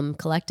dumb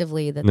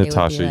collectively that Natasha,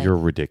 they would be like, you're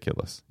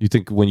ridiculous. You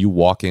think when you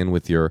walk in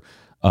with your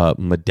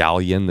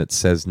medallion that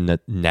says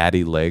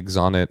natty legs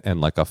on it and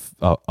like a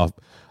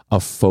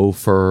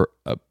faux fur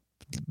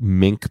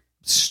mink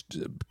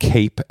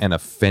cape and a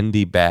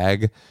Fendi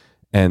bag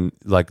and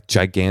like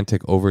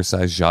gigantic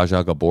oversized Zsa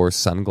Zsa Gabor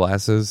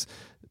sunglasses,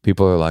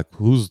 people are like,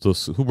 who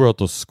brought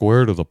the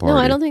square to the party? No,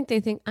 I don't think they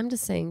think. I'm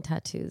just saying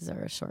tattoos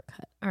are a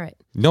shortcut. All right.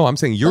 No, I'm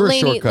saying you're a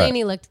shortcut.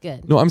 Lainey looked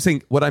good. No,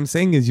 what I'm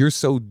saying is you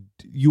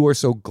are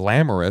so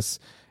glamorous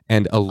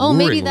and alluring. Oh,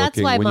 maybe that's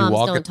looking why when moms you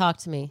walk don't talk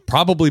to me.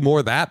 Probably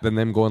more that than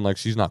them going like,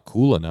 she's not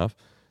cool enough.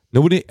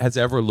 Nobody has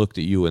ever looked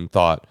at you and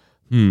thought,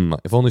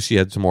 if only she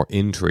had some more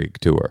intrigue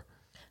to her.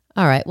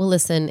 All right. Well,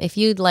 listen, if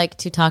you'd like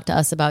to talk to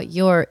us about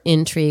your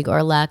intrigue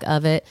or lack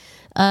of it,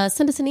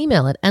 send us an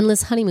email at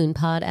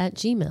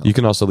endlesshoneymoonpod@gmail.com. You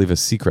can also leave a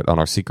secret on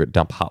our secret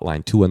dump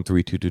hotline,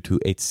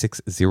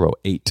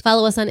 213-222-8608.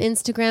 Follow us on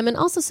Instagram and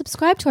also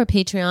subscribe to our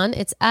Patreon.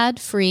 It's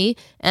ad-free,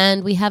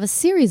 and we have a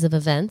series of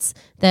events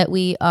that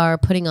we are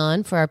putting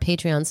on for our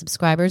Patreon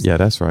subscribers. Yeah,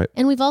 that's right.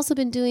 And we've also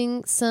been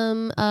doing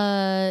some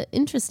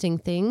interesting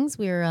things.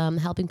 We're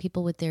helping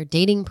people with their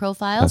dating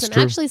profiles. That's and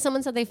true. Actually,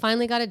 someone said they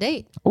finally got a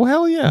date. Oh,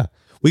 hell yeah.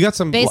 We got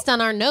some based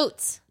on our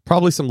notes.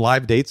 Probably some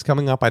live dates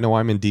coming up. I know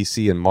I'm in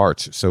DC in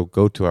March, so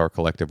go to our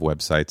collective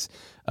websites.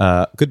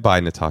 Goodbye,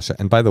 Natasha.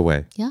 And by the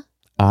way, yeah,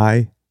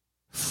 I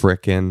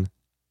frickin'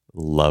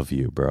 love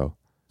you, bro.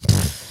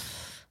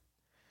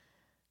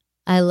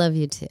 I love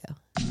you too.